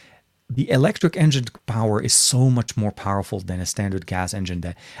 the electric engine power is so much more powerful than a standard gas engine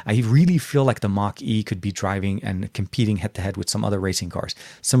that I really feel like the Mach E could be driving and competing head to head with some other racing cars,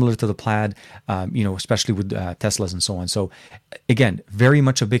 similar to the Plaid, especially with Teslas and so on. So, again, very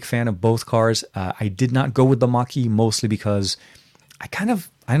much a big fan of both cars. I did not go with the Mach E mostly because I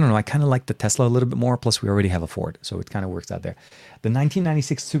don't know, I kind of like the Tesla a little bit more. Plus, we already have a Ford, so it kind of works out there. The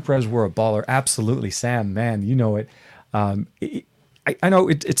 1996 Supras were a baller. Absolutely, Sam, man, you know it. I know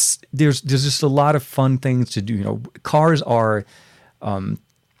it's there's just a lot of fun things to do. Cars are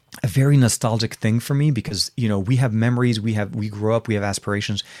a very nostalgic thing for me because we have memories, we grew up, we have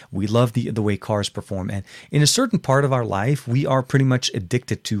aspirations, we love the way cars perform, and in a certain part of our life we are pretty much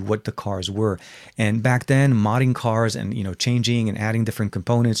addicted to what the cars were. And back then, modding cars and changing and adding different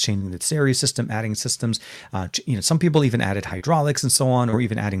components, changing the series system, adding systems, some people even added hydraulics and so on, or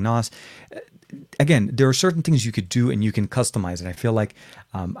even adding NOS. Again, there are certain things you could do and you can customize it. I feel like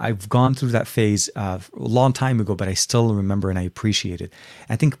I've gone through that phase a long time ago, but I still remember and I appreciate it.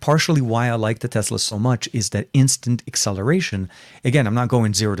 I think partially why I like the Tesla so much is that instant acceleration. Again, I'm not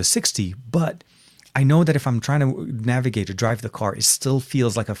going 0 to 60, but I know that if I'm trying to navigate or drive the car, it still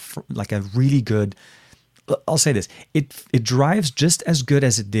feels like a really good. I'll say this, it drives just as good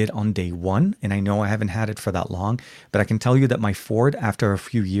as it did on day one. And I know I haven't had it for that long, but I can tell you that my Ford, after a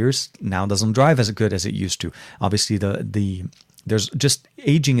few years, now doesn't drive as good as it used to. Obviously, there's just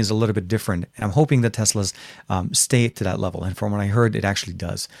aging is a little bit different. And I'm hoping that Teslas stay to that level. And from what I heard, it actually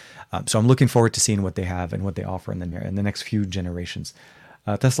does. So I'm looking forward to seeing what they have and what they offer in the next few generations.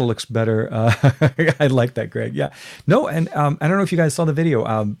 Tesla looks better. I like that, Greg. Yeah. No, and I don't know if you guys saw the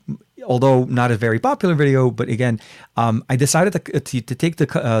video, although not a very popular video. But again, I decided to take the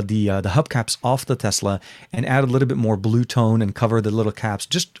hubcaps off the Tesla and add a little bit more blue tone and cover the little caps,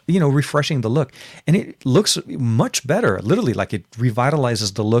 just refreshing the look. And it looks much better. Literally, like it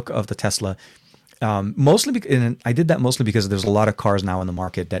revitalizes the look of the Tesla. And I did that mostly because there's a lot of cars now in the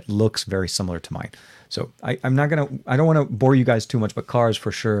market that looks very similar to mine. So I don't want to bore you guys too much, but cars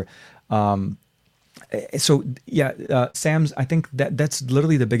for sure. Sam's, I think that's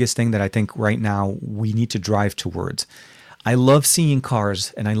literally the biggest thing that I think right now we need to drive towards. I love seeing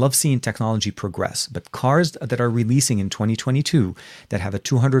cars and I love seeing technology progress, but cars that are releasing in 2022 that have a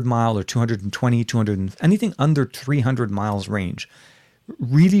 200 mile or 220, 200, anything under 300 miles range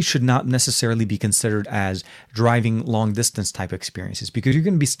really should not necessarily be considered as driving long distance type experiences, because you're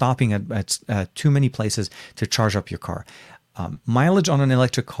going to be stopping at too many places to charge up your car. Mileage on an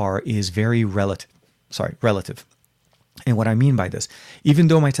electric car is very relative. And what I mean by this, even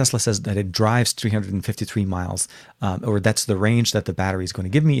though my Tesla says that it drives 353 miles, or that's the range that the battery is going to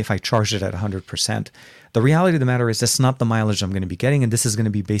give me if I charge it at 100%, the reality of the matter is that's not the mileage I'm going to be getting. And this is going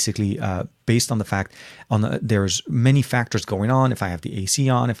to be basically based on the fact there's many factors going on. If I have the AC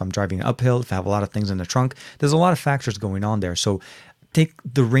on, if I'm driving uphill, if I have a lot of things in the trunk, there's a lot of factors going on there. So take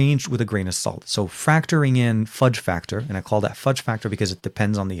the range with a grain of salt. So factoring in fudge factor, and I call that fudge factor because it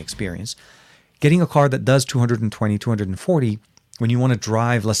depends on the experience. Getting a car that does 220, 240, when you want to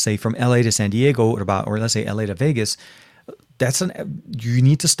drive, let's say from LA to San Diego or let's say LA to Vegas, you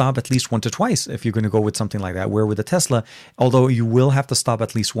need to stop at least once or twice if you're going to go with something like that. Where with a Tesla, although you will have to stop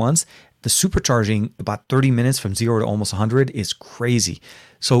at least once, the supercharging about 30 minutes from 0 to almost 100 is crazy.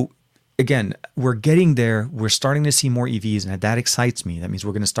 So again, we're getting there. We're starting to see more EVs, and that excites me. That means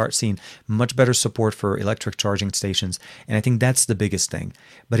we're going to start seeing much better support for electric charging stations. And I think that's the biggest thing.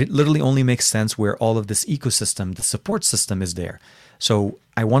 But it literally only makes sense where all of this ecosystem, the support system is there. So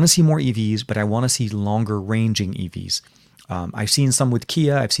I want to see more EVs, but I want to see longer ranging EVs. I've seen some with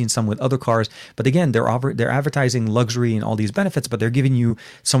Kia, I've seen some with other cars, but again, they're advertising luxury and all these benefits, but they're giving you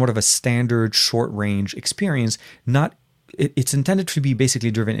somewhat of a standard short range experience. It's intended to be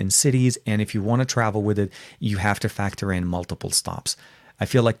basically driven in cities, and if you want to travel with it, you have to factor in multiple stops. I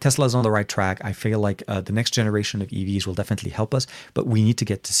feel like Tesla's on the right track. I feel like the next generation of EVs will definitely help us, but we need to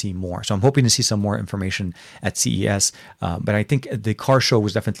get to see more. So I'm hoping to see some more information at CES, but I think the car show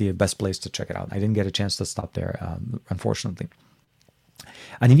was definitely the best place to check it out. I didn't get a chance to stop there, unfortunately.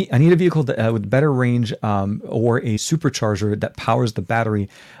 I need a vehicle with better range or a supercharger that powers the battery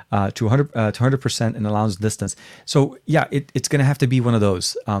to 100% and allows distance. So yeah, it's going to have to be one of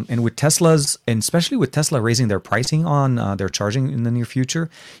those. And with Teslas, and especially with Tesla raising their pricing on their charging in the near future,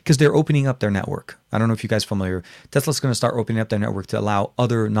 because they're opening up their network. I don't know if you guys are familiar. Tesla's going to start opening up their network to allow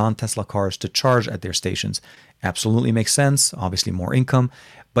other non-Tesla cars to charge at their stations. Absolutely makes sense. Obviously more income.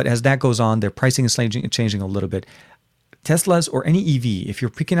 But as that goes on, their pricing is changing a little bit. Teslas or any EV, if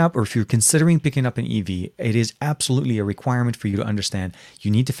you're picking up or if you're considering picking up an EV, it is absolutely a requirement for you to understand you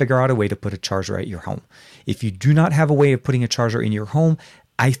need to figure out a way to put a charger at your home. If you do not have a way of putting a charger in your home,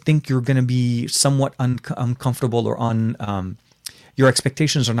 I think you're going to be somewhat uncomfortable or your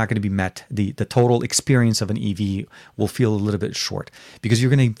expectations are not going to be met. The total experience of an EV will feel a little bit short because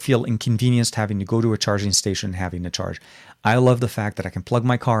you're going to feel inconvenienced having to go to a charging station and having to charge. I love the fact that I can plug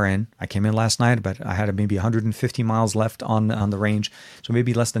my car in. I came in last night, but I had maybe 150 miles left on the range, so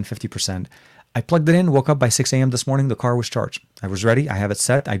maybe less than 50%. I plugged it in, woke up by 6 a.m. this morning, the car was charged. I was ready. I have it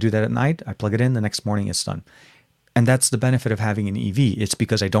set. I do that at night. I plug it in. The next morning, it's done. And that's the benefit of having an EV. It's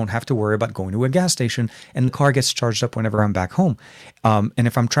because I don't have to worry about going to a gas station and the car gets charged up whenever I'm back home. And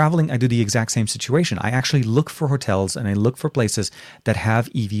if I'm traveling, I do the exact same situation. I actually look for hotels and I look for places that have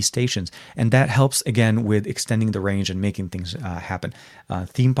EV stations. And that helps, again, with extending the range and making things happen.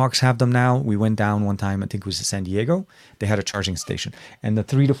 Theme parks have them now. We went down one time, I think it was San Diego. They had a charging station. And the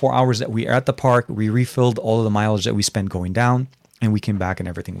 3 to 4 hours that we were at the park, we refilled all of the mileage that we spent going down and we came back and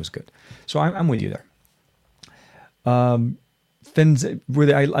everything was good. So I'm with you there. Fins,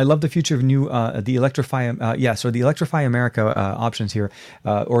 I love the future of new the Electrify so the Electrify America options here,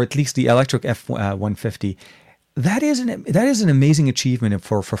 or at least the electric F-150. That is an amazing achievement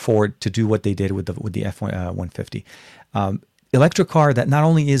for Ford to do what they did with the F-150. Electric car that not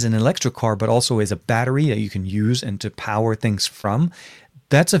only is an electric car but also is a battery that you can use and to power things from.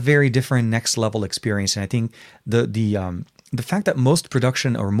 That's a very different next level experience, and I think the fact that most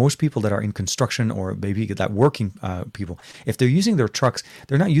production or most people that are in construction or maybe that working people, if they're using their trucks,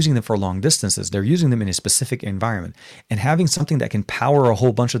 they're not using them for long distances. They're using them in a specific environment. And having something that can power a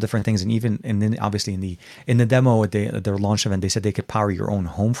whole bunch of different things, and then obviously in the demo at their launch event, they said they could power your own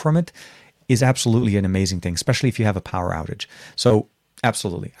home from it, is absolutely an amazing thing, especially if you have a power outage. So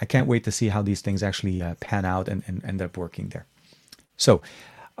absolutely, I can't wait to see how these things actually pan out and end up working there. So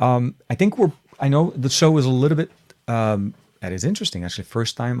I think I know the show is a little bit. That is interesting. Actually,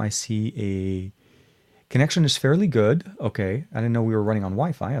 first time I see a connection is fairly good. Okay. I didn't know we were running on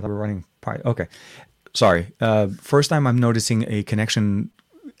Wi-Fi. I thought we were running. Okay. Sorry. First time I'm noticing a connection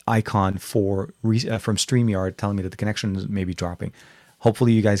icon from StreamYard telling me that the connection is maybe dropping.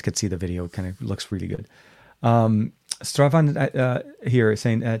 Hopefully you guys could see the video. It kind of looks really good. Stravan here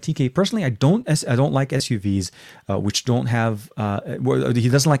saying, TK, personally, I don't like SUVs which don't have. He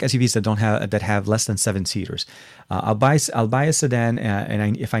doesn't like SUVs that have less than 7 seaters. I'll buy a sedan,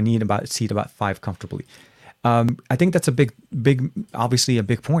 if I need seat about 5 comfortably. I think that's obviously a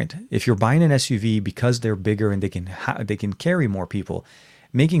big point. If you're buying an SUV because they're bigger and they can carry more people,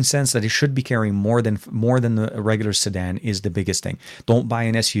 making sense that it should be carrying more than the regular sedan is the biggest thing. Don't buy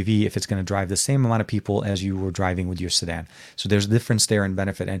an SUV if it's going to drive the same amount of people as you were driving with your sedan. So there's a difference there in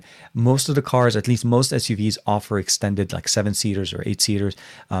benefit. And most of the cars, at least most SUVs, offer extended like 7-seaters or 8-seaters,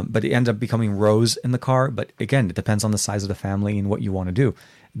 but it ends up becoming rows in the car. But again, it depends on the size of the family and what you want to do.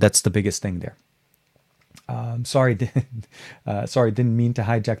 That's the biggest thing there. Sorry, didn't mean to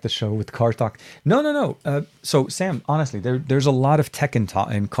hijack the show with car talk. No. So Sam, honestly, there's a lot of tech in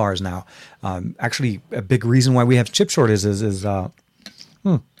cars now. Actually, a big reason why we have chip shortages is the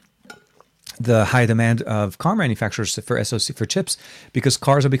high demand of car manufacturers for SoC for chips, because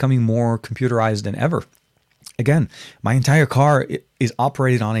cars are becoming more computerized than ever. Again, my entire car is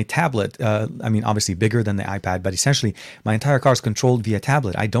operated on a tablet. Obviously bigger than the iPad, but essentially my entire car is controlled via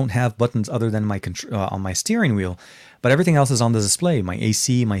tablet. I don't have buttons other than on my steering wheel, but everything else is on the display. My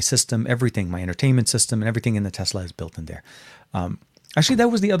AC, my system, everything, my entertainment system, and everything in the Tesla is built in there. Actually, that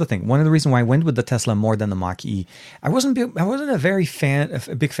was the other thing. One of the reasons why I went with the Tesla more than the Mach-E, I wasn't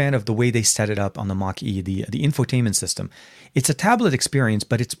a big fan of the way they set it up on the Mach-E, the infotainment system. It's a tablet experience,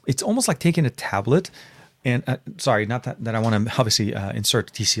 but it's almost like taking a tablet. And sorry, not that I want to obviously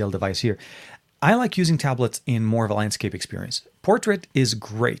insert a TCL device here. I like using tablets in more of a landscape experience. Portrait is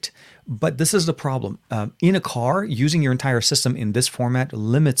great, but this is the problem. In a car, using your entire system in this format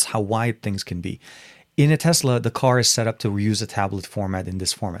limits how wide things can be. In a Tesla, the car is set up to use a tablet format in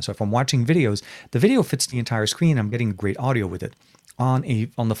this format. So if I'm watching videos, the video fits the entire screen. I'm getting great audio with it. On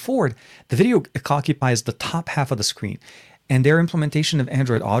the Ford, the video occupies the top half of the screen. And their implementation of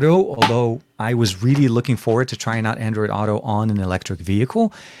Android Auto, although I was really looking forward to trying out Android Auto on an electric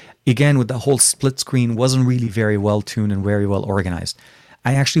vehicle, again, with the whole split screen, wasn't really very well tuned and very well organized.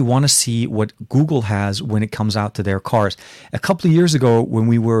 I actually want to see what Google has when it comes out to their cars. A couple of years ago,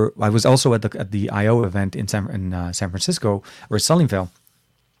 I was also at the I/O event in San Francisco, or Sunnyvale.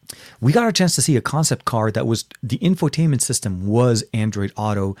 We got a chance to see a concept car that was, the infotainment system was Android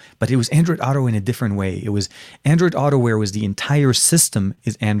Auto, but it was Android Auto in a different way. It was Android Auto where it was the entire system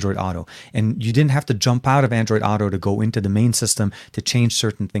is Android Auto. And you didn't have to jump out of Android Auto to go into the main system to change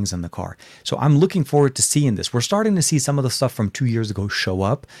certain things in the car. So I'm looking forward to seeing this. We're starting to see some of the stuff from 2 years ago show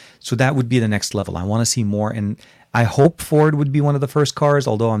up. So that would be the next level. I want to see more. And I hope Ford would be one of the first cars,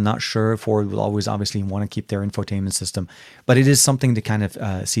 although I'm not sure. Ford will always obviously want to keep their infotainment system, but it is something to kind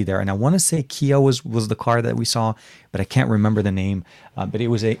of see there. And I want to say Kia was the car that we saw, but I can't remember the name. But it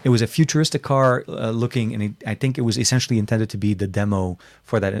was a futuristic car looking, and I think it was essentially intended to be the demo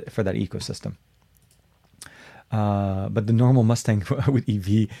for that ecosystem. But the normal Mustang with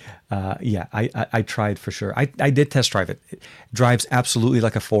EV, yeah, I tried for sure. I did test drive it. It drives absolutely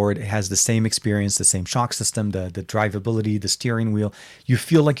like a Ford. It has the same experience, the same shock system, the drivability, the steering wheel. You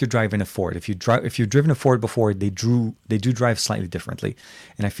feel like you're driving a Ford. If you've driven a Ford before, they do drive slightly differently,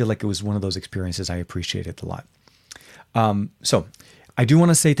 and I feel like it was one of those experiences I appreciated a lot. So I do want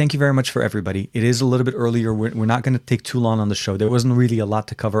to say thank you very much for everybody. It is a little bit earlier. We're not going to take too long on the show. There wasn't really a lot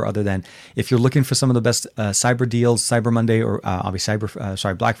to cover other than if you're looking for some of the best cyber deals, Cyber Monday, or obviously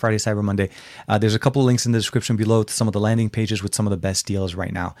Black Friday, Cyber Monday. There's a couple of links in the description below to some of the landing pages with some of the best deals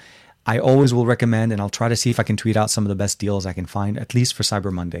right now. I always will recommend, and I'll try to see if I can tweet out some of the best deals I can find, at least for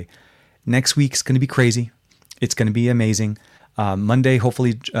Cyber Monday. Next week's going to be crazy. It's going to be amazing. Monday,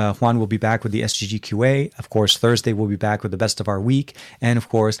 hopefully, Juan will be back with the SGG QA. Of course, Thursday, we'll be back with the best of our week. And of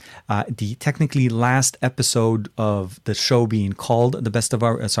course, the technically last episode of the show being called the best of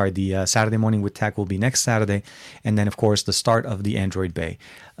our, the Saturday Morning with Tech will be next Saturday. And then, of course, the start of the Android Bay.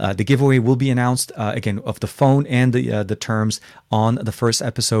 The giveaway will be announced, again, of the phone and the terms on the first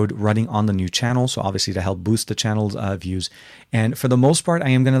episode running on the new channel. So obviously to help boost the channel's views. And for the most part, I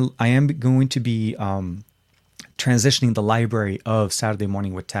am going to be transitioning the library of Saturday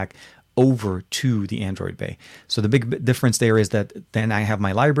Morning with Tech over to the Android Bay. So the big difference there is that then I have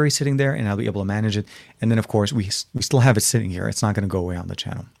my library sitting there and I'll be able to manage it. And then, of course, we still have it sitting here. It's not going to go away on the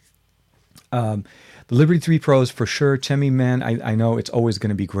channel. The Liberty 3 Pros for sure. Chemi, man, I know it's always going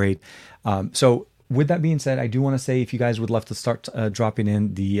to be great. So with that being said, I do want to say if you guys would love to start dropping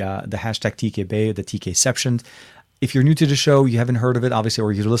in the hashtag TKBay, the TKceptions. If you're new to the show, you haven't heard of it, obviously,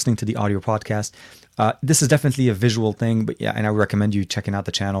 or you're listening to the audio podcast, this is definitely a visual thing, but yeah, and I would recommend you checking out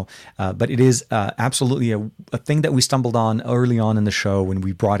the channel. But it is absolutely a thing that we stumbled on early on in the show when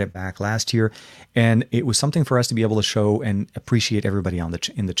we brought it back last year, and it was something for us to be able to show and appreciate everybody in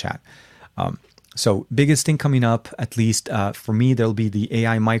the chat. So biggest thing coming up, at least for me, there'll be the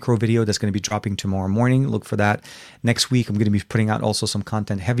AI micro video that's going to be dropping tomorrow morning. Look for that. Next week, I'm going to be putting out also some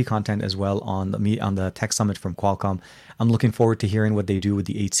heavy content as well on the Tech Summit from Qualcomm. I'm looking forward to hearing what they do with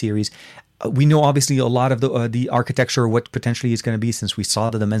the 8 series. We know obviously a lot of the architecture, what potentially is going to be, since we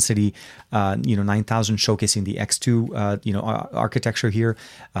saw the Dimensity 9000 showcasing the X2 architecture here.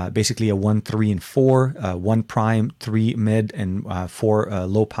 Basically a 1, 3, and 4, 1 prime, 3 mid, and 4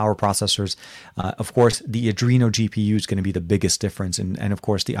 low power processors. Of course, the Adreno GPU is going to be the biggest difference, and of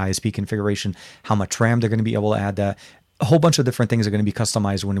course the ISP configuration, how much RAM they're going to be able to add. That a whole bunch of different things are going to be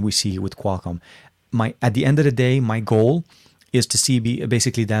customized when we see with Qualcomm. At the end of the day, my goal is to see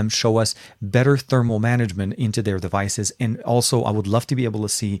basically them show us better thermal management into their devices. And also, I would love to be able to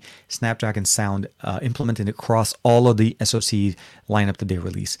see Snapdragon Sound implemented across all of the SoC lineup that they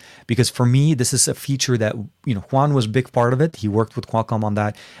release. Because for me, this is a feature that, Juan was a big part of it. He worked with Qualcomm on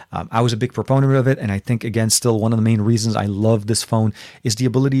that. I was a big proponent of it. And I think, again, still one of the main reasons I love this phone is the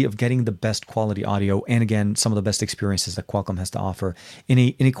ability of getting the best quality audio. And again, some of the best experiences that Qualcomm has to offer in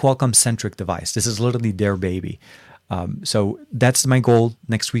a Qualcomm-centric device. This is literally their baby. So that's my goal.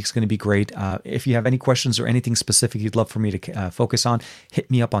 Next week's going to be great. If you have any questions or anything specific you'd love for me to focus on,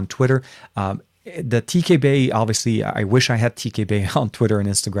 hit me up on Twitter. The TKBay, obviously, I wish I had TKBay on Twitter and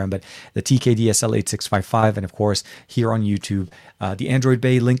Instagram, but the TKDSL8655, and of course, here on YouTube. The Android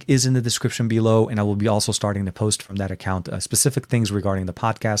Bay link is in the description below, and I will be also starting to post from that account specific things regarding the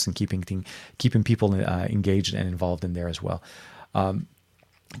podcast and keeping people engaged and involved in there as well.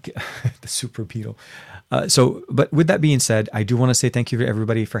 The Super Beetle. But with that being said, I do want to say thank you to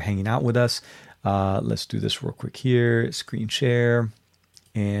everybody for hanging out with us. Let's do this real quick here. Screen share.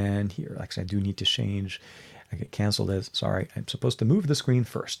 And here, actually, I do need to change. I get canceled as, sorry, I'm supposed to move the screen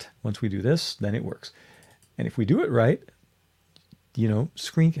first. Once we do this, then it works. And if we do it right,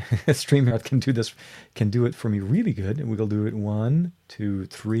 StreamYard can do it for me really good. And we'll do it 1, 2,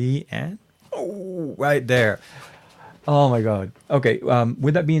 3, and right there. Oh my God. Okay.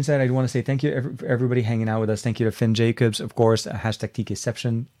 With that being said, I want to say thank you for everybody hanging out with us. Thank you to Finn Jacobs, of course, hashtag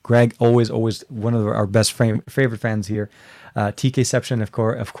TKception. Greg, always one of our best favorite fans here. TKception,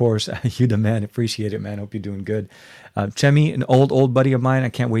 of course, you the man. Appreciate it, man. Hope you're doing good. Chemi, an old buddy of mine. I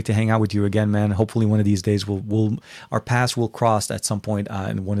can't wait to hang out with you again, man. Hopefully one of these days our paths will cross at some point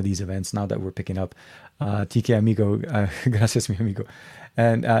in one of these events now that we're picking up. TK amigo, gracias mi amigo.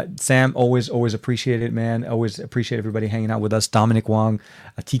 And Sam, always appreciate it, man. Always appreciate everybody hanging out with us. Dominic Wong,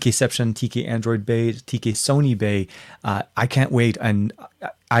 TKception, TK Android Bay, TK Sony Bay. I can't wait, and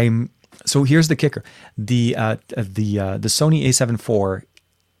I'm. So here's the kicker: the Sony A7 IV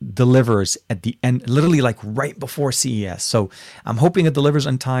delivers at the end, literally like right before CES. So I'm hoping it delivers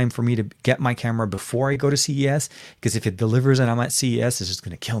on time for me to get my camera before I go to CES, because if it delivers and I'm at CES, it's just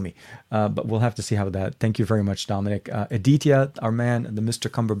going to kill me. But we'll have to see how that. Thank you very much, Dominic. Aditya, our man, the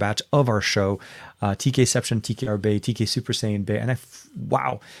Mr. Cumberbatch of our show, TKception, TK Bay, TK Super Saiyan Bay, and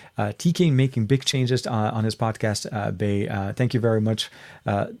wow, TK making big changes on his podcast, Bay. Thank you very much.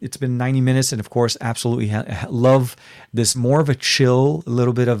 It's been 90 minutes, and of course, absolutely love this more of a chill,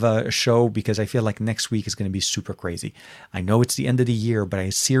 little bit of a show, because I feel like next week is going to be super crazy. I know it's the end of the year, but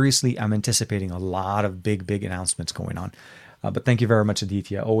I'm anticipating a lot of big announcements going on. But thank you very much,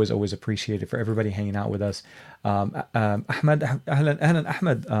 Aditya. Always appreciate it for everybody hanging out with us. Ahmed,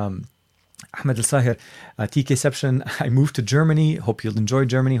 Ahmed Al Sahir, TKception. I moved to Germany. Hope you'll enjoy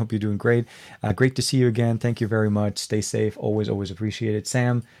Germany. Hope you're doing great. Great to see you again. Thank you very much. Stay safe. Always appreciate it.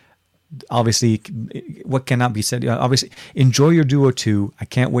 Sam, obviously, what cannot be said. Obviously, enjoy your Duo 2. I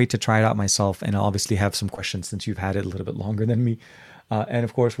can't wait to try it out myself, and I'll obviously have some questions since you've had it a little bit longer than me. And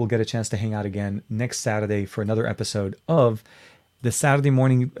of course, we'll get a chance to hang out again next Saturday for another episode of the Saturday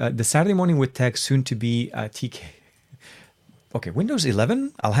morning with Tech, soon to be TK. Okay, Windows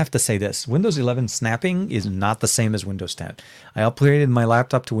 11, I'll have to say this. Windows 11 snapping is not the same as Windows 10. I upgraded my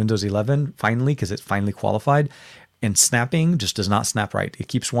laptop to Windows 11 finally, because it finally qualified, and snapping just does not snap right. It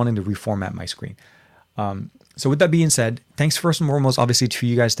keeps wanting to reformat my screen. So with that being said, thanks first and foremost, obviously, to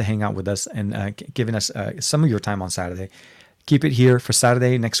you guys to hang out with us and giving us some of your time on Saturday. Keep it here for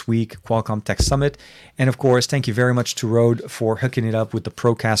Saturday next week, Qualcomm Tech Summit. And of course, thank you very much to Rode for hooking it up with the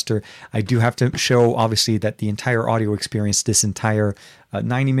Procaster. I do have to show, obviously, that the entire audio experience, this entire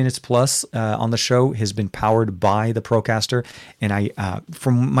 90 minutes plus on the show, has been powered by the Procaster. And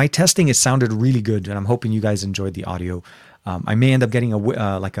from my testing, it sounded really good. And I'm hoping you guys enjoyed the audio. I may end up getting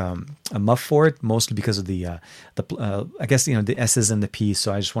a muff for it, mostly because of the I guess, the S's and the P's.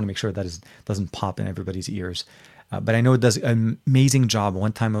 So I just want to make sure that it doesn't pop in everybody's ears. But I know it does an amazing job.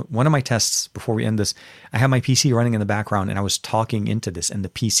 One time, one of my tests before we end this, I had my PC running in the background and I was talking into this, and the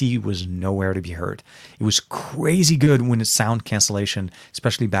PC was nowhere to be heard. It was crazy good when it's sound cancellation,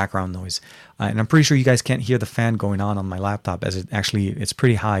 especially background noise. And I'm pretty sure you guys can't hear the fan going on my laptop, as it's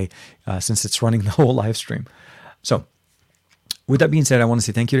pretty high since it's running the whole live stream. So with that being said, I want to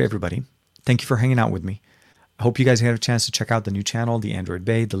say thank you to everybody. Thank you for hanging out with me. I hope you guys had a chance to check out the new channel, the Android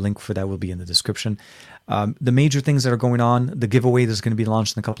Bay. The link for that will be in the description. The major things that are going on, the giveaway that's going to be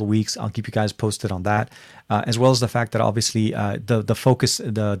launched in a couple of weeks, I'll keep you guys posted on that, as well as the fact that obviously the focus,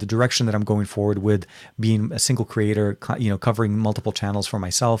 the direction that I'm going forward with being a single creator, covering multiple channels for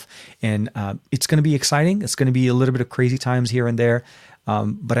myself. And it's going to be exciting. It's going to be a little bit of crazy times here and there.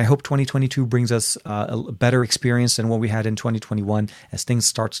 But I hope 2022 brings us a better experience than what we had in 2021, as things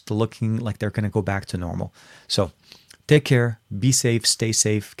start to looking like they're going to go back to normal. So take care, be safe, stay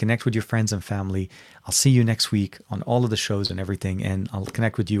safe, connect with your friends and family. I'll see you next week on all of the shows and everything, and I'll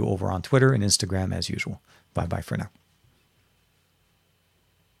connect with you over on Twitter and Instagram as usual. Bye-bye for now.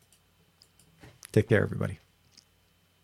 Take care, everybody.